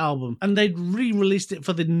classic album, and they'd re-released it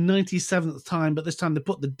for the 97th time, but this time they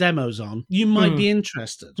put the demos on, you might be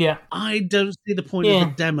interested. Yeah. I don't see the point of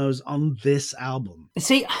the demos on this album.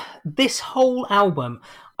 See, this whole album,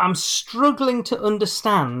 I'm struggling to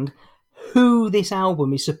understand who this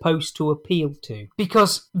album is supposed to appeal to,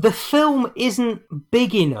 because the film isn't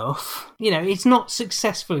big enough. You know, it's not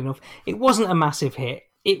successful enough. It wasn't a massive hit.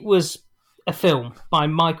 It was a film by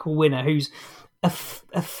Michael Winner, who's a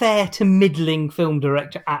fair to middling film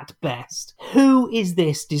director at best. Who is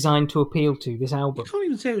this designed to appeal to, this album? I can't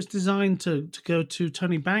even say it was designed to go to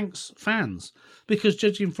Tony Banks fans, because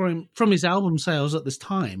judging from his album sales at this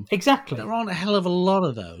time, exactly, there aren't a hell of a lot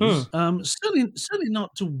of those. Certainly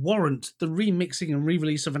not to warrant the remixing and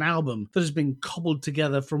re-release of an album that has been cobbled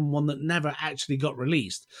together from one that never actually got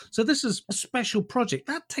released. So this is a special project.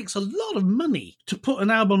 That takes a lot of money to put an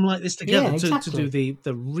album like this together, to do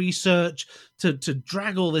the research, to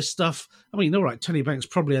drag all this stuff. I mean, all right, Tony Banks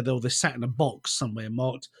probably had all this sat in a box somewhere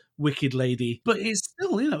marked Wicked Lady, but it's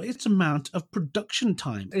still, it's amount of production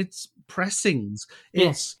time. It's pressings,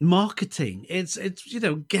 it's marketing, it's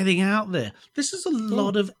getting out there. This is a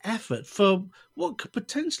lot of effort for what could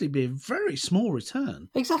potentially be a very small return.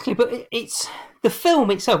 Exactly, but it's the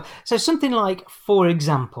film itself. So something like, for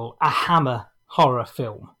example, a Hammer horror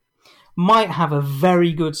film might have a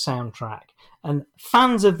very good soundtrack, and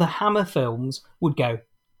fans of the Hammer films would go,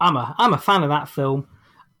 I'm a fan of that film,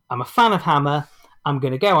 I'm a fan of Hammer, I'm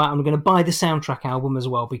going to go out, I'm going to buy the soundtrack album as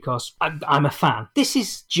well because I'm a fan. This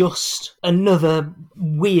is just another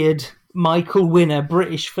weird Michael Winner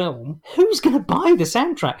British film. Who's going to buy the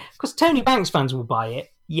soundtrack? Because Tony Banks fans will buy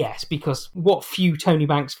it, yes, because what few Tony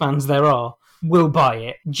Banks fans there are will buy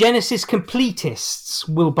it. Genesis completists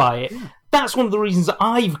will buy it. That's one of the reasons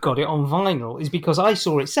I've got it on vinyl, is because I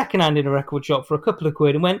saw it secondhand in a record shop for a couple of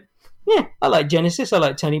quid and went, yeah, I like Genesis, I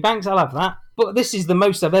like Tony Banks, I'll have that. But this is the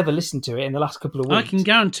most I've ever listened to it in the last couple of weeks. I can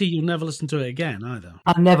guarantee you'll never listen to it again either.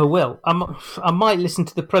 I never will. I might listen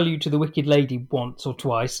to the Prelude to the Wicked Lady once or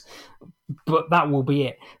twice, but that will be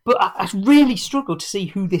it. But I really struggle to see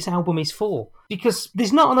who this album is for, because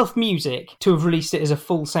there's not enough music to have released it as a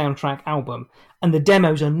full soundtrack album, and the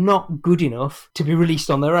demos are not good enough to be released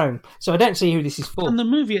on their own. So I don't see who this is for. And the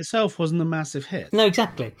movie itself wasn't a massive hit. No,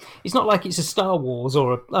 exactly. It's not like it's a Star Wars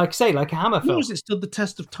or, like a Hammer film. Nor has it stood the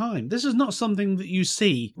test of time. This is not something that you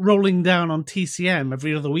see rolling down on TCM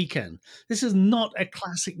every other weekend. This is not a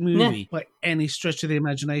classic movie by any stretch of the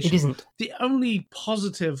imagination. It isn't. The only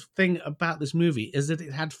positive thing about this movie is that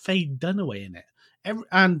it had Faye Dunaway in it.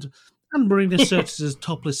 And Marina Sirtis's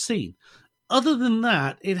topless scene. Other than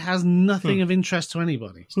that, it has nothing of interest to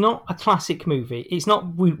anybody. It's not a classic movie. It's not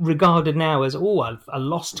regarded now as, a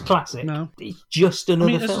lost classic. No. It's just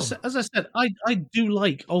another film. As I said, I do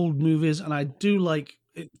like old movies, and I do like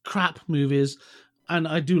crap movies, and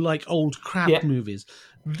I do like old crap movies.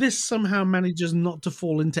 This somehow manages not to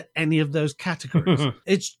fall into any of those categories.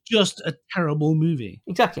 It's just a terrible movie.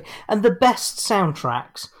 Exactly. And the best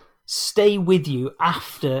soundtracks stay with you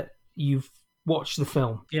after you've watched the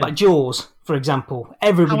film. Like Jaws, for example.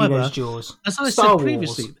 Everybody knows Jaws. As I said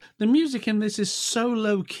previously, the music in this is so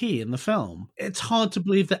low-key in the film, it's hard to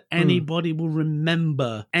believe that anybody will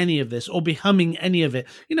remember any of this or be humming any of it.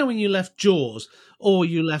 You know, when you left Jaws, or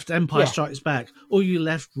you left Empire Strikes Back, or you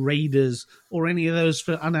left Raiders, or any of those.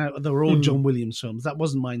 I know they were all John Williams films. That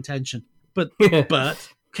wasn't my intention. But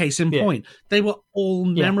case in point, they were all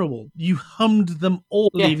memorable. You hummed them all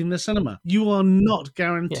leaving the cinema. You are not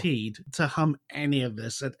guaranteed to hum any of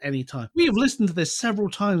this at any time. We have listened to this several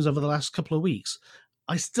times over the last couple of weeks.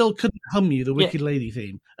 I still couldn't hum you the Wicked Lady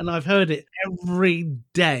theme. And I've heard it every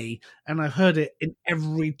day, and I've heard it in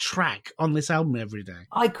every track on this album every day.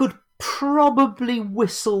 I could probably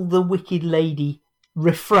whistle the Wicked Lady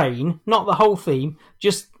refrain, not the whole theme,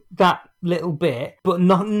 just that little bit, but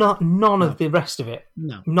none of the rest of it.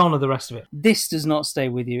 No. None of the rest of it. This does not stay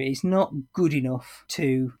with you. It's not good enough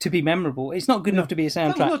to be memorable. It's not good enough to be a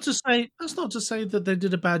soundtrack. That's not to say that they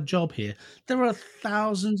did a bad job here. There are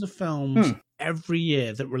thousands of films every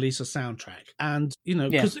year that release a soundtrack. And,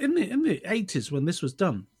 because in the 80s when this was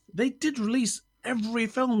done, they did release every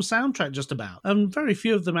film soundtrack just about, and very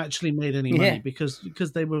few of them actually made any money because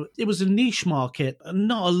it was a niche market and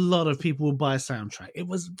not a lot of people would buy a soundtrack. It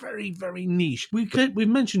was very, very niche. We've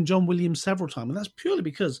mentioned John Williams several times, and that's purely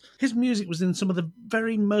because his music was in some of the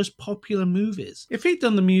very most popular movies. If he'd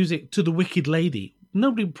done the music to The Wicked Lady,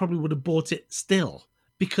 nobody probably would have bought it still,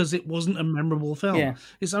 because it wasn't a memorable film. Yeah.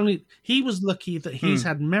 It's only he was lucky that he's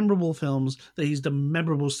had memorable films that he's done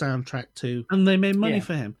memorable soundtrack to, and they made money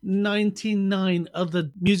for him. 99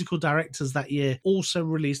 other musical directors that year also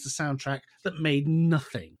released a soundtrack that made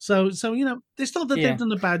nothing. So you know, it's not that they've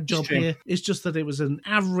done a bad job here. It's just that it was an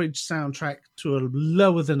average soundtrack to a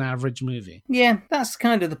lower than average movie. Yeah, that's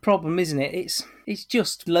kind of the problem, isn't it? It's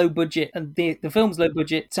just low budget, and the film's low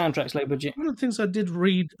budget, soundtrack's low budget. One of the things I did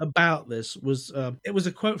read about this was it was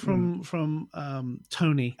a quote from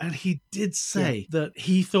Tony, and he did say that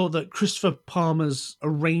he thought that Christopher Palmer's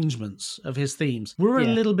arrangements of his themes were a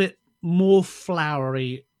little bit more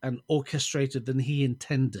flowery and orchestrated than he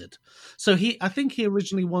intended. So I think he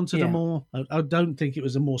originally wanted a more, I don't think it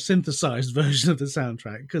was a more synthesized version of the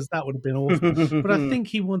soundtrack, because that would have been awful. But I think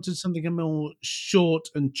he wanted something a more short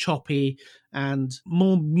and choppy and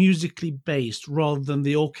more musically based rather than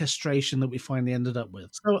the orchestration that we finally ended up with.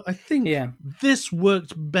 So I think this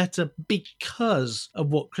worked better because of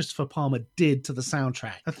what Christopher Palmer did to the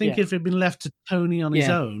soundtrack. I think if it had been left to Tony on his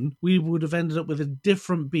own, we would have ended up with a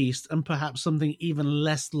different beast and perhaps something even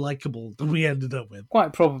less likable than we ended up with.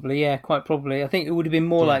 Quite probably, quite probably. I think it would have been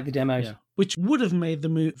more like the demos. Yeah. Which would have made the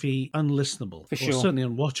movie unlistenable. For sure. Or certainly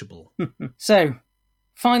unwatchable. So,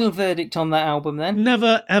 final verdict on that album then?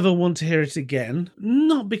 Never ever want to hear it again.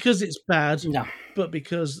 Not because it's bad, but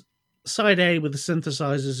because side A with the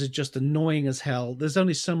synthesizers is just annoying as hell. There's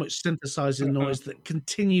only so much synthesizer noise that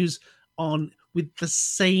continues on with the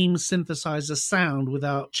same synthesizer sound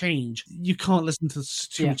without change. You can't listen to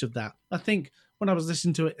too much of that. I think when I was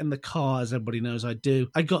listening to it in the car, as everybody knows I do,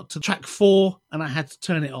 I got to track 4 and I had to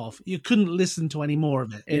turn it off. You couldn't listen to any more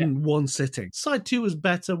of it in one sitting. Side 2 was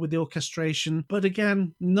better with the orchestration, but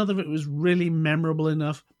again, none of it was really memorable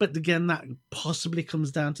enough. But again, that possibly comes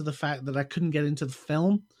down to the fact that I couldn't get into the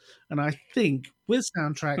film. And I think with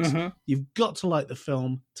soundtracks, you've got to like the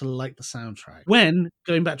film to like the soundtrack. When,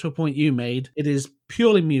 going back to a point you made, it is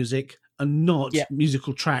purely music and not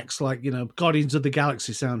musical tracks like, you know, Guardians of the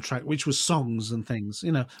Galaxy soundtrack, which was songs and things,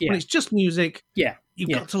 you know. When it's just music,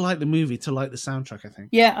 you've got to like the movie to like the soundtrack, I think.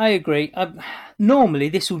 Yeah, I agree. Normally,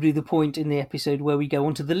 this will be the point in the episode where we go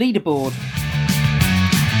onto the leaderboard.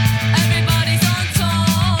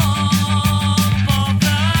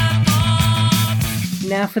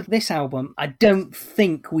 Now, for this album, I don't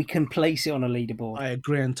think we can place it on a leaderboard. I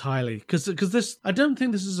agree entirely. Because this, I don't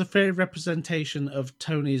think this is a fair representation of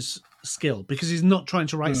Tony's skill, because he's not trying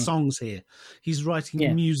to write songs here. He's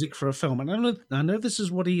writing music for a film. And I know this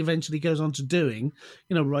is what he eventually goes on to doing,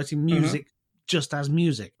 you know, writing music just as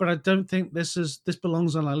music. But I don't think this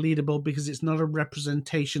belongs on our leaderboard because it's not a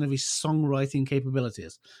representation of his songwriting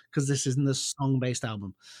capabilities, because this isn't a song-based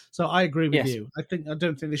album. So I agree with you. I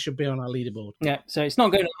don't think this should be on our leaderboard. Yeah, so it's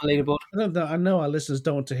not going on the leaderboard. I know our listeners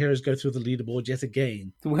don't want to hear us go through the leaderboard yet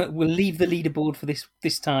again. We'll leave the leaderboard for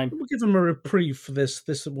this time. We'll give them a reprieve for this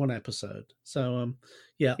one episode. So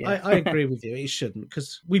I agree with you. It shouldn't,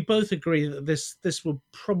 because we both agree that this will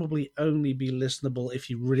probably only be listenable if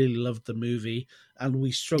you really loved the movie, and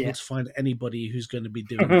we struggle to find anybody who's going to be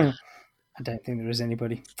doing that. I don't think there is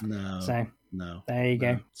anybody. No. There you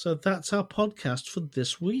go. So that's our podcast for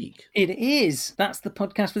this week. It is. That's the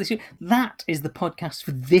podcast for this week. That is the podcast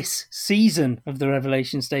for this season of the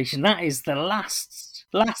Revelation Station. That is the last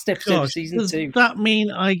episode of season 2. Does that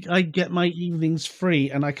mean I get my evenings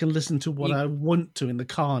free and I can listen to what I want to in the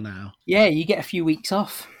car now? Yeah, you get a few weeks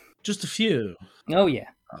off. Just a few? Oh, yeah.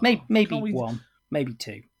 Maybe one, maybe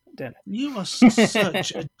 2. Don't know. You are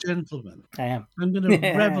such a gentleman. I am. I'm going to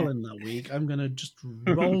revel in that week. I'm going to just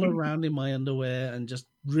roll around in my underwear and just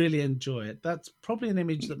really enjoy it. That's probably an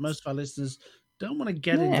image that most of our listeners don't want to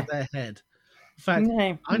get into their head. In fact,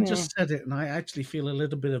 I just said it and I actually feel a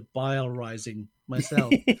little bit of bile rising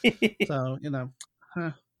myself. So, you know.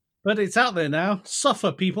 But it's out there now.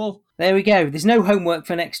 Suffer, people. There we go. There's no homework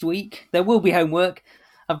for next week. There will be homework.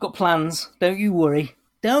 I've got plans. Don't you worry.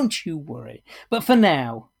 Don't you worry. But for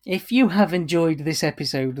now, if you have enjoyed this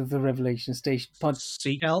episode of the Revelation Station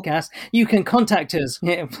podcast, you can contact us.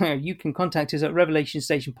 You can contact us at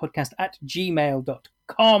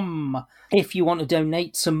revelationstationpodcast@gmail.com. If you want to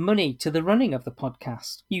donate some money to the running of the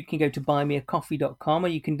podcast, you can go to buymeacoffee.com, or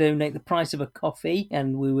you can donate the price of a coffee,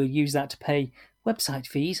 and we will use that to pay website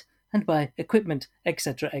fees and buy equipment,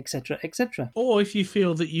 etc., etc., etc. Or if you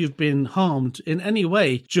feel that you've been harmed in any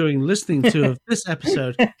way during listening to this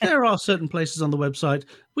episode, there are certain places on the website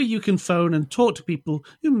where you can phone and talk to people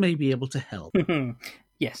who may be able to help.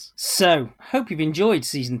 Yes. So, hope you've enjoyed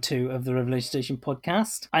season 2 of the Revelation Station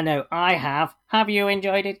podcast. I know I have. Have you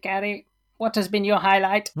enjoyed it, Gary? What has been your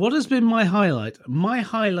highlight? What has been my highlight? My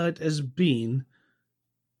highlight has been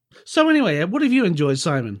So anyway, what have you enjoyed,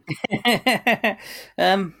 Simon? I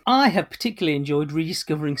have particularly enjoyed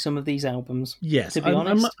rediscovering some of these albums. Yes, to be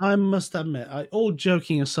honest. I must admit, all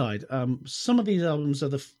joking aside, some of these albums are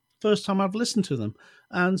the first time I've listened to them,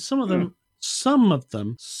 and some of them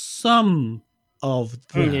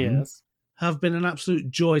Yes. have been an absolute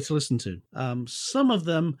joy to listen to. Some of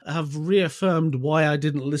them have reaffirmed why I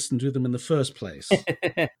didn't listen to them in the first place.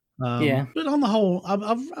 Yeah. But on the whole,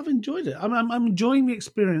 I've enjoyed it. I'm enjoying the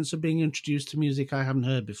experience of being introduced to music I haven't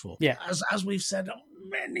heard before. Yeah. As we've said on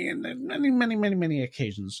many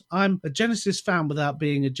occasions, I'm a Genesis fan without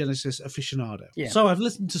being a Genesis aficionado. Yeah. So I've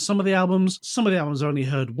listened to some of the albums. Some of the albums I only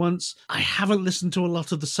heard once. I haven't listened to a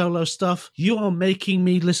lot of the solo stuff. You are making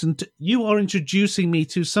me listen to. You are introducing me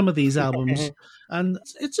to some of these albums, and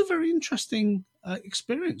it's a very interesting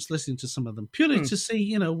experience listening to some of them, purely to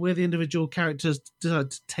see, where the individual characters decide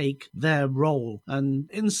to take their role. And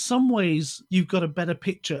in some ways, you've got a better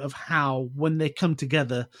picture of how, when they come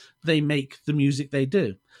together, they make the music they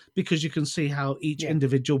do. Because you can see how each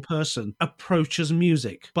individual person approaches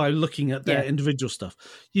music by looking at their individual stuff.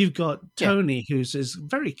 You've got Tony, who's is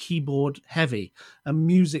very keyboard heavy and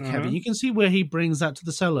music heavy. You can see where he brings that to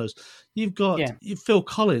the solos. You've got Phil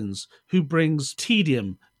Collins, who brings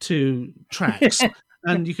tedium to tracks.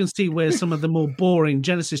 And you can see where some of the more boring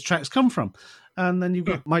Genesis tracks come from. And then you've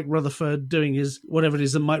got Mike Rutherford doing his whatever it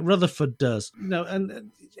is that Mike Rutherford does.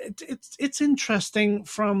 And it's interesting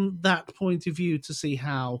from that point of view to see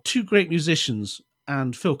how two great musicians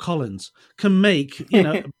and Phil Collins can make,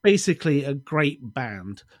 basically a great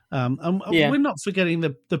band. And we're not forgetting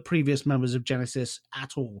the previous members of Genesis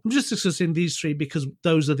at all. I'm just discussing these three because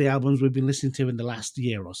those are the albums we've been listening to in the last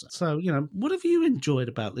year or so. So, what have you enjoyed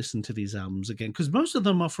about listening to these albums again? Because most of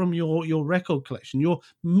them are from your record collection, your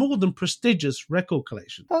more than prestigious record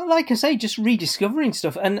collection. Well, like I say, just rediscovering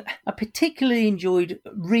stuff. And I particularly enjoyed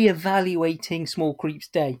reevaluating Small Creeps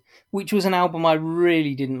Day, which was an album I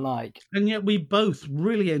really didn't like. And yet we both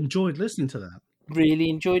really enjoyed listening to that. Really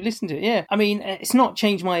enjoyed listening to it, yeah. I mean, it's not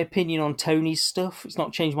changed my opinion on Tony's stuff. It's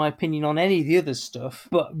not changed my opinion on any of the other stuff,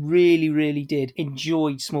 but really, really did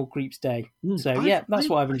enjoy Small Creeps Day. So, that's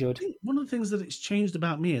what I've enjoyed. I think one of the things that it's changed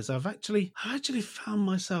about me is I've actually found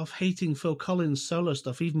myself hating Phil Collins' solo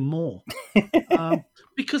stuff even more.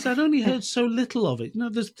 Because I'd only heard so little of it.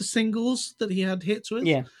 There's the singles that he had hits with.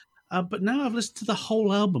 Yeah. But now I've listened to the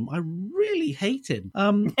whole album. I really hate him. I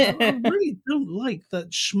really don't like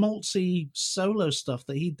that schmaltzy solo stuff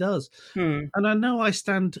that he does. And I know I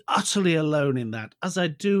stand utterly alone in that, as I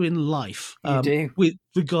do in life. You do. With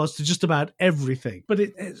regards to just about everything. But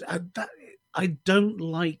I don't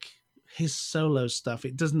like his solo stuff.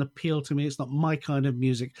 It doesn't appeal to me. It's not my kind of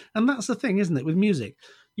music. And that's the thing, isn't it, with music?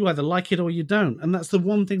 You either like it or you don't. And that's the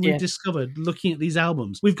one thing we've discovered looking at these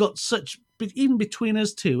albums. We've got such, even between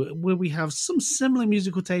us two, where we have some similar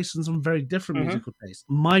musical tastes and some very different musical tastes.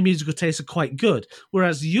 My musical tastes are quite good,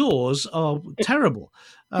 whereas yours are terrible.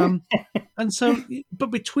 And so,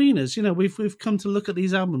 but between us, we've come to look at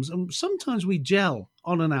these albums, and sometimes we gel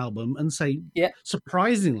on an album and say,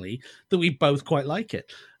 surprisingly, that we both quite like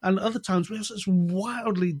it. And other times we have such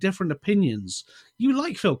wildly different opinions. You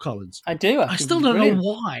like Phil Collins. I do. I still don't know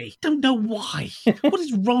why. Don't know why. What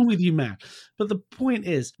is wrong with you, man? But the point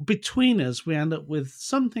is, between us, we end up with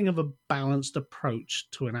something of a balanced approach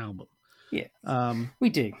to an album. Yeah, we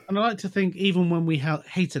do. And I like to think even when we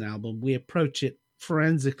hate an album, we approach it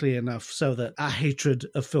forensically enough so that our hatred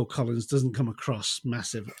of Phil Collins doesn't come across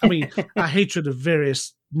massive. I mean, our hatred of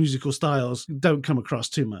various musical styles don't come across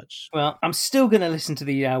too much. Well, I'm still going to listen to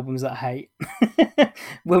the albums that I hate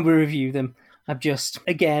when we review them.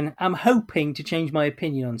 I'm hoping to change my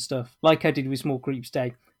opinion on stuff, like I did with Small Creeps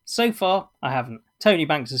Day. So far, I haven't. Tony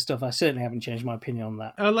Banks' stuff, I certainly haven't changed my opinion on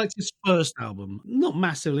that. I liked his first album. Not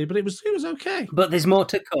massively, but it was okay. But there's more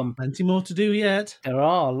to come. Plenty more to do yet. There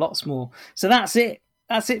are lots more. So that's it.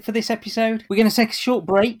 That's it for this episode. We're going to take a short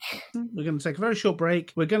break. We're going to take a very short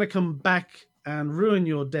break. We're going to come back and ruin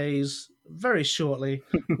your days very shortly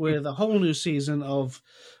with a whole new season of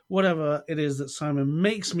whatever it is that Simon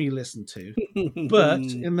makes me listen to. But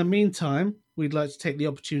in the meantime, we'd like to take the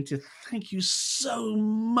opportunity to thank you so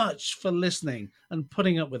much for listening and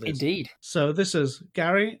putting up with us. Indeed. So this is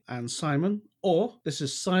Gary and Simon, or this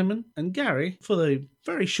is Simon and Gary for the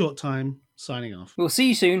very short time signing off. We'll see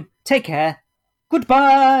you soon. Take care.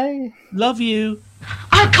 Goodbye. Love you.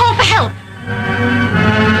 I'll call for help.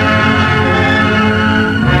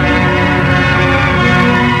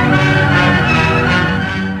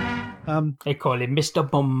 They call him Mr.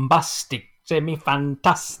 Bombastic,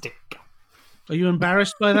 semi-fantastic. Are you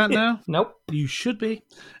embarrassed by that now? Nope. You should be.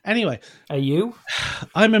 Anyway. Are you?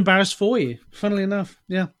 I'm embarrassed for you, funnily enough.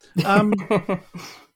 Yeah.